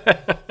one.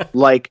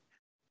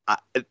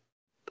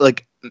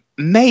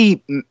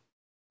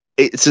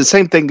 It's the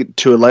same thing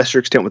to a lesser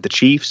extent with the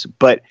Chiefs,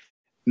 but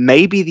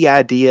maybe the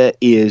idea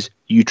is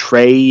you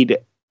trade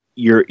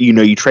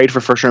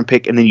for first round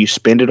pick and then you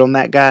spend it on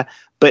that guy,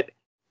 but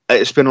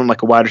spend on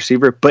like a wide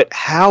receiver. But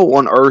how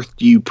on earth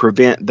do you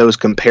prevent those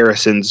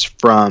comparisons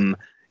from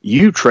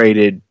you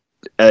traded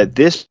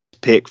this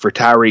pick for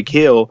Tyreek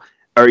Hill,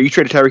 or you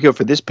traded Tyreek Hill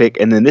for this pick,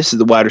 and then this is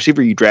the wide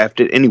receiver you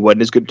drafted and he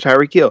wasn't as good as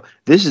Tyreek Hill.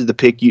 This is the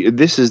pick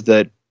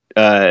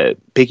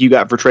you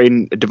got for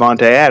trading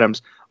Devontae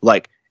Adams.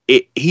 Like,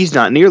 he's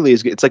not nearly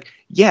as good. It's like,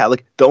 yeah,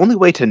 like the only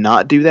way to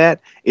not do that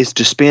is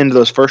to spend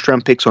those first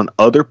round picks on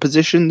other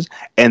positions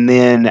and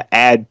then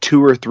add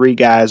 2 or 3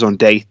 guys on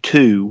day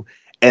 2.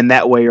 And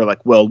that way you're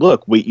like, well,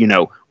 look,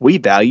 we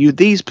value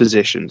these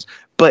positions.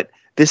 But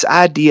this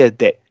idea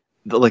that,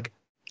 like,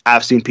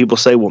 I've seen people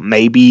say, well,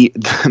 maybe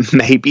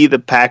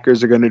the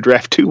Packers are going to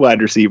draft 2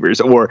 wide receivers,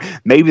 or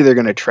maybe they're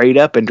going to trade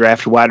up and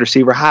draft a wide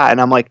receiver high.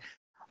 And I'm like,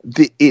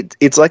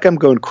 it's like I'm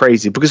going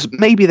crazy, because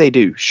maybe they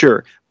do,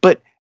 sure.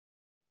 But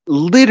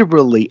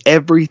literally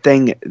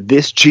everything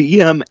this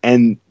GM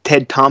and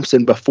Ted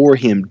Thompson before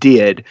him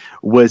did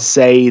was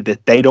say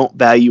that they don't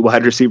value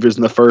wide receivers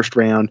in the first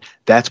round.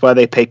 That's why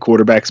they pay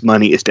quarterbacks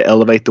money, is to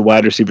elevate the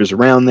wide receivers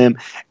around them.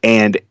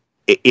 And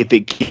if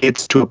it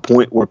gets to a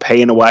point where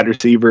paying a wide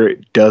receiver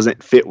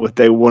doesn't fit what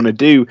they want to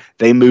do,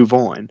 they move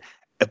on.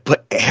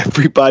 But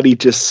everybody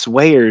just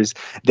swears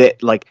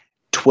that like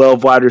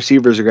 12 wide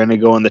receivers are going to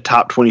go in the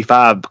top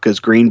 25 because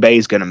Green Bay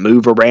is going to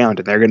move around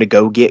and they're going to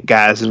go get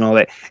guys and all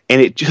that.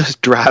 And it just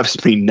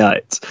drives me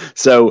nuts.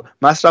 So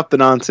my stop the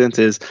nonsense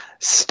is,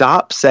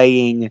 stop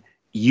saying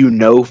you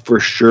know for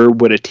sure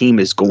what a team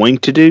is going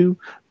to do,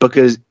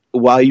 because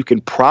while you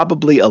can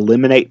probably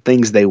eliminate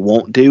things they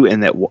won't do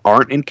and that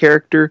aren't in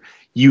character,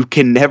 you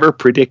can never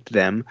predict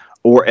them,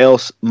 or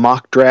else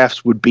mock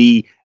drafts would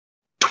be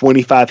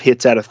 25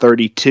 hits out of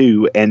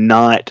 32 and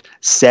not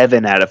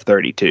 7 out of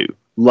 32.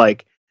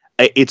 Like,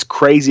 it's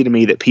crazy to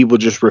me that people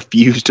just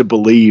refuse to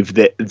believe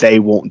that they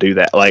won't do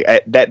that. Like,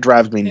 that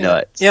drives me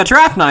nuts. Yeah,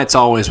 draft night's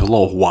always a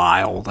little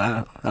wild.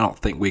 I don't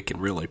think we can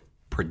really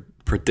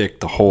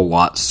predict a whole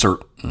lot,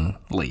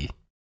 certainly.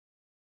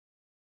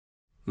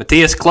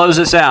 Matthias, close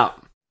us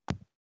out.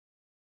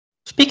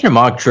 Speaking of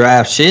mock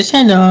drafts, didn't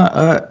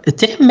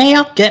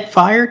Mayock get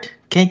fired?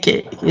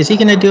 Is he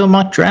going to do a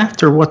mock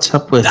draft, or what's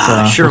up with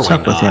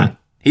with him?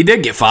 He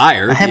did get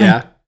fired. I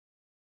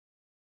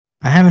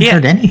haven't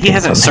heard anything. He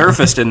hasn't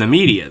surfaced in the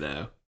media,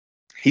 though.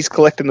 He's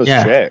collecting those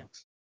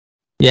checks.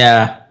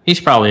 Yeah, he's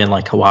probably in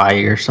like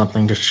Hawaii or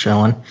something, just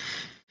chilling.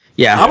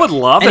 Yeah, I would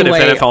love it if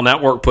NFL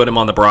Network put him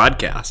on the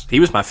broadcast. He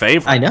was my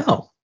favorite. I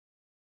know.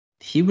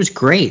 He was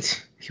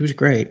great.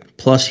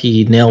 Plus,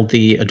 he nailed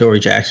the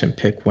Adoree Jackson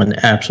pick when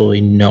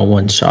absolutely no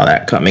one saw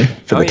that coming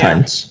for the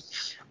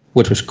Titans,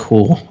 which was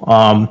cool.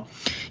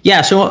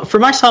 So for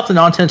my stop the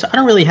nonsense, I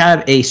don't really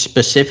have a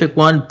specific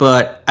one,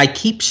 but I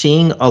keep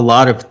seeing a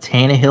lot of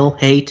Tannehill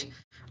hate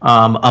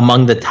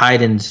among the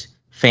Titans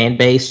fan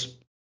base.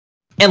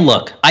 And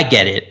look, I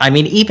get it. I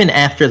mean, even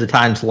after the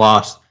Titans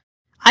lost,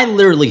 I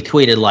literally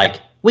tweeted like,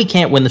 we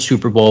can't win the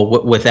Super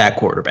Bowl with that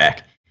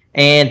quarterback.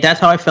 And that's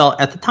how I felt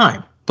at the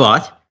time.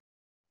 But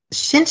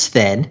since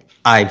then,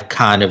 I've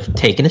kind of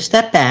taken a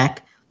step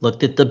back,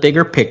 looked at the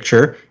bigger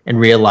picture, and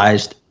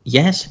realized,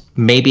 yes,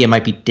 maybe it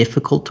might be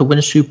difficult to win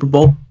a Super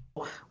Bowl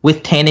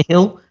with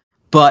Tannehill,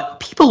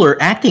 but people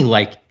are acting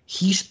like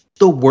he's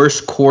the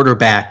worst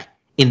quarterback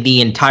in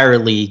the entire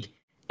league,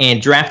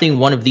 and drafting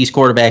one of these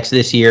quarterbacks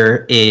this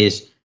year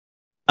is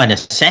a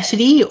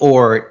necessity,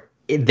 or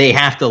they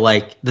have to,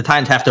 like, the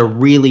Titans have to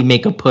really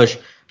make a push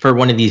for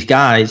one of these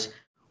guys,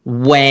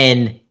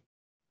 when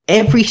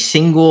every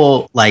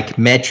single like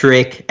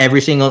metric,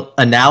 every single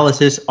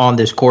analysis on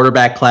this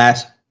quarterback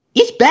class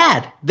is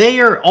bad. They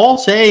are all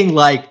saying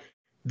like,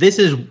 this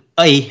is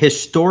a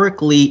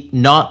historically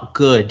not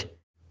good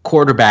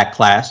quarterback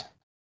class.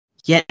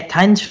 Yet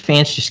Titans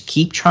fans just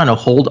keep trying to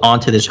hold on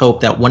to this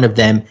hope that one of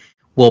them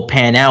will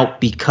pan out,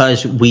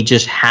 because we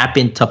just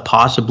happen to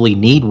possibly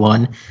need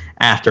one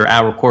after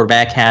our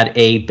quarterback had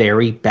a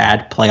very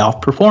bad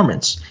playoff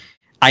performance.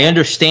 I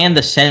understand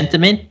the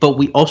sentiment, but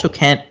we also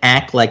can't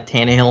act like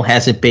Tannehill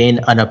hasn't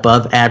been an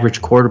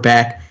above-average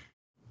quarterback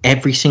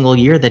every single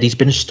year that he's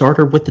been a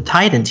starter with the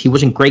Titans. He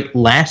wasn't great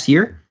last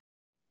year,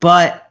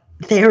 but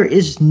there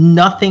is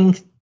nothing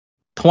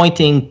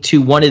pointing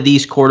to one of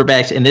these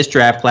quarterbacks in this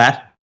draft class,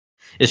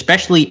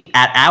 especially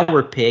at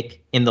our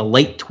pick in the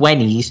late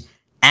 20s,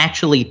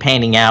 actually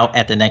panning out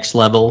at the next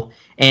level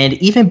and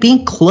even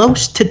being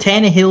close to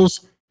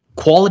Tannehill's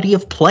quality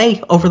of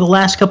play over the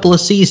last couple of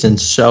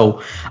seasons.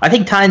 So I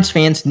think Titans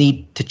fans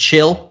need to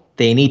chill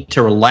They need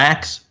to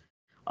relax.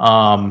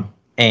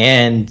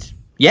 And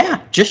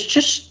yeah,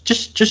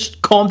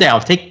 just calm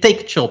down. Take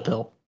a chill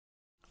pill.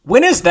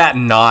 When is that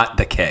not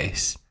the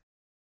case?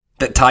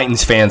 That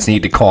Titans fans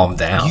need to calm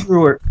down.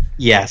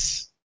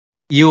 Yes.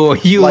 You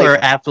are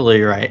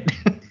absolutely right.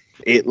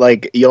 It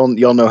like y'all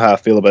know how I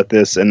feel about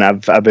this, and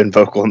I've been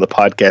vocal on the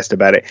podcast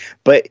about it.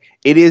 But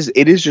it is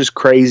just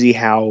crazy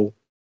how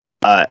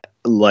I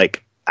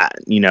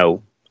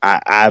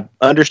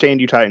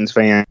understand you Titans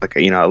fans. Like,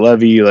 I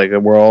love you. Like,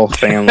 we're all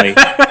family.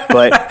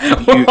 But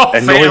you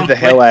annoy the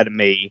hell out of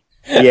me.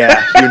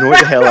 Yeah, you annoy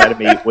the hell out of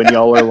me when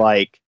y'all are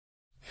like,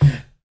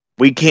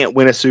 we can't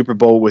win a Super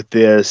Bowl with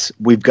this.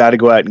 We've got to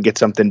go out and get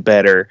something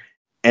better.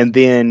 And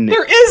then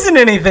there isn't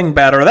anything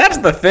better. That's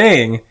the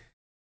thing.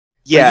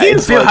 Yeah, like, you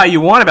can feel how you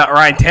want about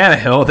Ryan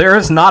Tannehill. There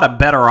is not a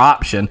better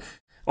option.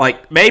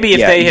 Like, maybe if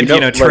they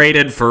had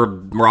traded for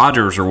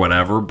Rodgers or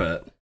whatever,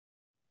 but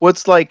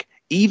what's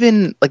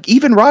even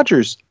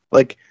Rodgers,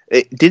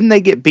 didn't they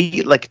get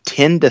beat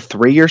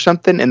 10-3 or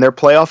something in their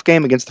playoff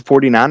game against the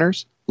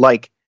 49ers?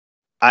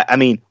 I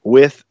mean,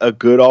 with a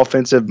good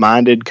offensive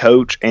minded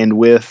coach and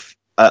with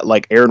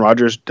Aaron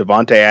Rodgers,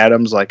 Devontae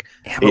Adams, but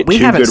we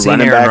haven't seen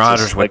Aaron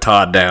Rodgers with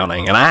Todd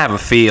Downing, and I have a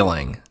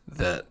feeling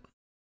that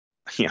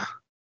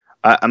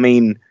I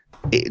mean,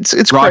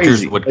 it's Rodgers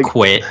crazy. would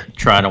quit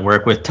trying to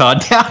work with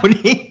Todd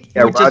Downing.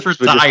 Yeah, would just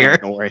retire.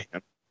 Would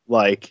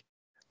just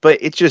but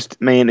it's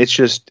just, man, it's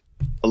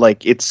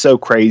so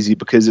crazy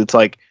because it's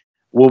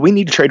well, we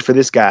need to trade for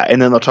this guy,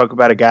 and then they'll talk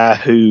about a guy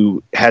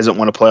who hasn't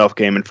won a playoff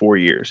game in 4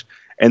 years,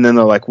 and then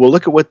they're like, well,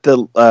 look at what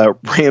the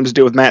Rams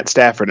did with Matt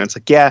Stafford, and it's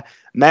yeah,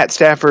 Matt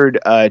Stafford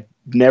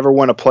never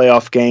won a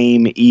playoff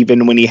game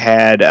even when he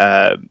had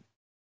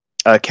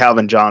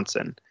Calvin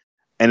Johnson,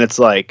 and it's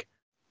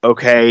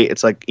okay,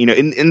 it's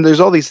and there's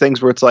all these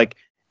things where it's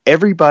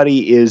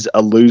everybody is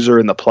a loser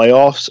in the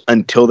playoffs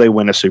until they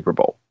win a Super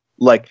Bowl.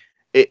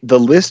 The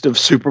list of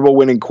Super Bowl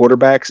winning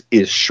quarterbacks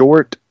is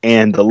short,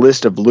 and the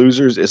list of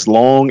losers is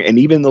long, and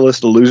even the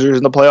list of losers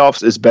in the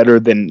playoffs is better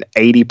than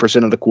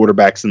 80% of the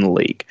quarterbacks in the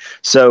league.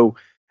 So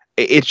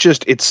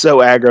it's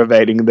so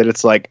aggravating that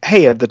it's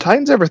hey, have the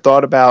Titans ever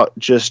thought about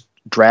just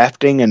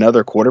drafting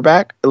another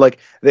quarterback?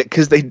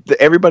 Because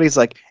everybody's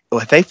well,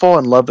 if they fall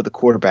in love with the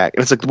quarterback,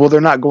 and it's well,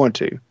 they're not going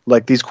to.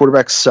 These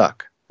quarterbacks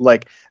suck.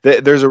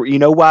 There's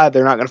why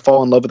they're not going to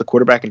fall in love with the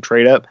quarterback and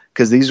trade up?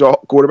 Because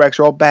quarterbacks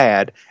are all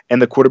bad,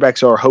 and the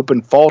quarterbacks are hope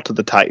and fall to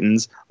the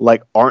Titans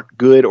aren't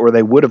good, or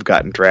they would have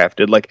gotten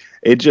drafted.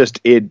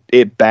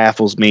 It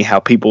baffles me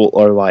how people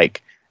are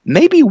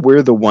maybe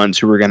we're the ones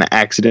who are going to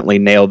accidentally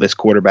nail this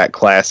quarterback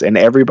class, and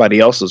everybody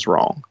else is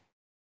wrong.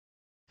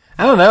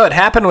 I don't know. It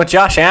happened with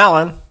Josh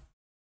Allen.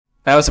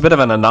 That was a bit of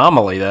an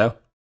anomaly, though.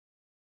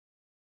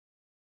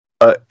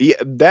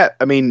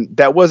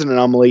 That was an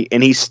anomaly,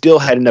 and he still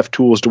had enough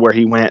tools to where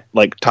he went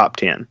top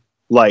 10.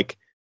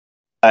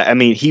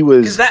 He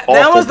was. That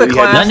was the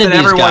class. None of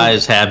these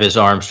guys have his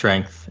arm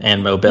strength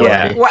and mobility.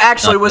 Yeah. Well,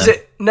 actually, was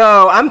it?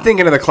 No, I'm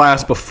thinking of the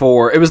class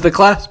before. It was the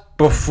class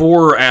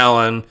before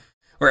Allen,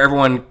 where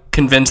everyone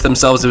convinced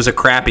themselves it was a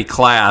crappy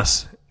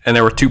class, and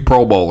there were 2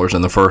 Pro Bowlers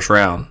in the first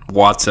round,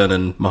 Watson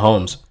and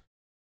Mahomes.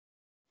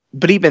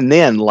 But even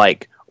then,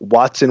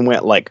 Watson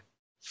went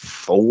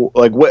 4.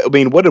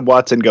 What did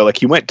Watson go?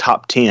 He went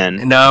top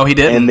 10. No, he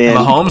didn't. And then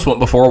Mahomes went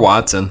before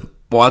Watson.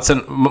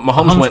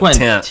 Mahomes went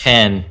 10th.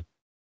 10.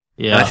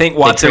 Yeah, and I think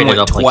Watson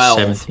went 12.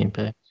 17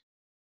 picks.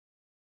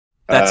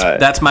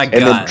 That's my gut.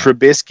 And then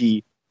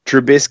Trubisky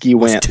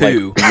went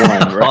 2. 1,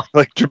 right?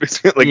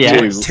 Trubisky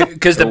went 2.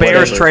 Because the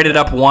Bears traded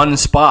up 1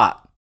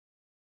 spot.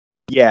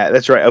 Yeah,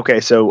 that's right.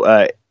 Okay,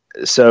 so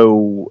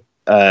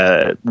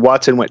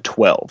Watson went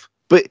 12.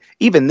 But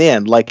even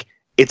then,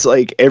 it's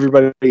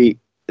everybody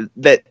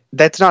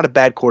that's not a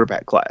bad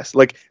quarterback class.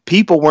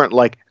 People weren't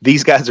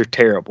these guys are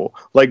terrible.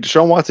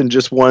 Deshaun Watson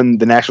just won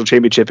the national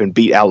championship and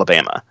beat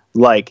Alabama.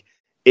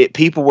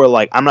 People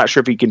were I'm not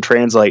sure if he can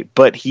translate,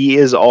 but he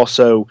is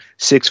also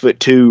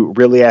 6'2",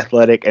 really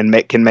athletic, and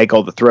can make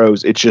all the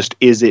throws. It's just,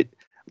 is it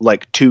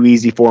too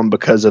easy for him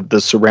because of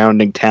the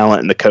surrounding talent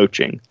and the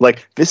coaching?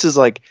 This is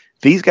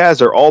these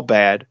guys are all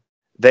bad.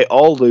 They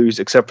all lose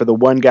except for the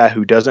one guy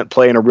who doesn't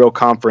play in a real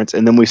conference,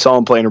 and then we saw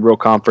him play in a real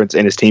conference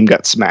and his team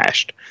got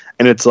smashed.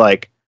 And it's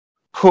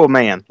oh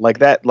man,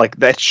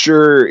 that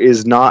sure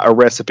is not a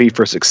recipe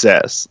for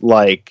success.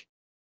 I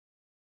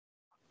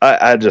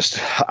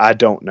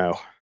don't know.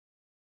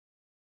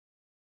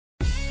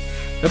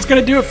 That's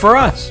going to do it for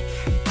us.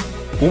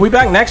 We'll be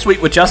back next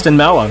week with Justin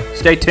Mello.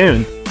 Stay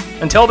tuned.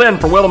 Until then,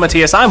 for Will and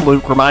Matthias, I'm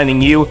Luke,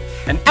 reminding you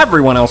and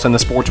everyone else in the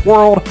sports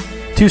world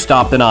to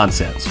stop the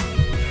nonsense.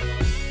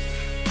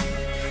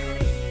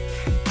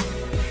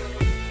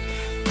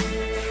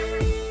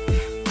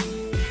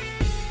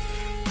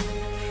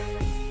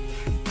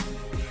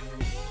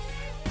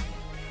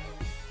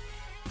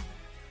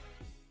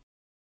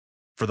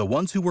 For the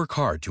ones who work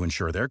hard to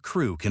ensure their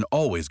crew can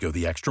always go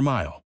the extra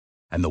mile,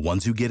 and the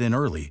ones who get in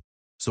early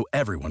so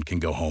everyone can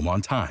go home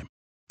on time,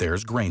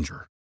 there's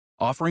Grainger,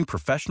 offering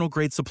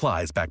professional-grade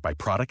supplies backed by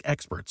product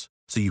experts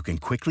so you can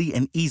quickly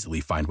and easily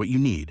find what you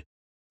need.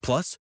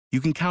 Plus, you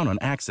can count on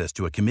access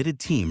to a committed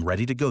team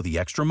ready to go the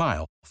extra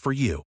mile for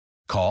you.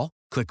 Call,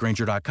 click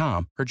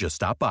Grainger.com, or just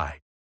stop by.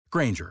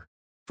 Grainger,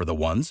 for the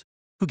ones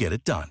who get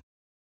it done.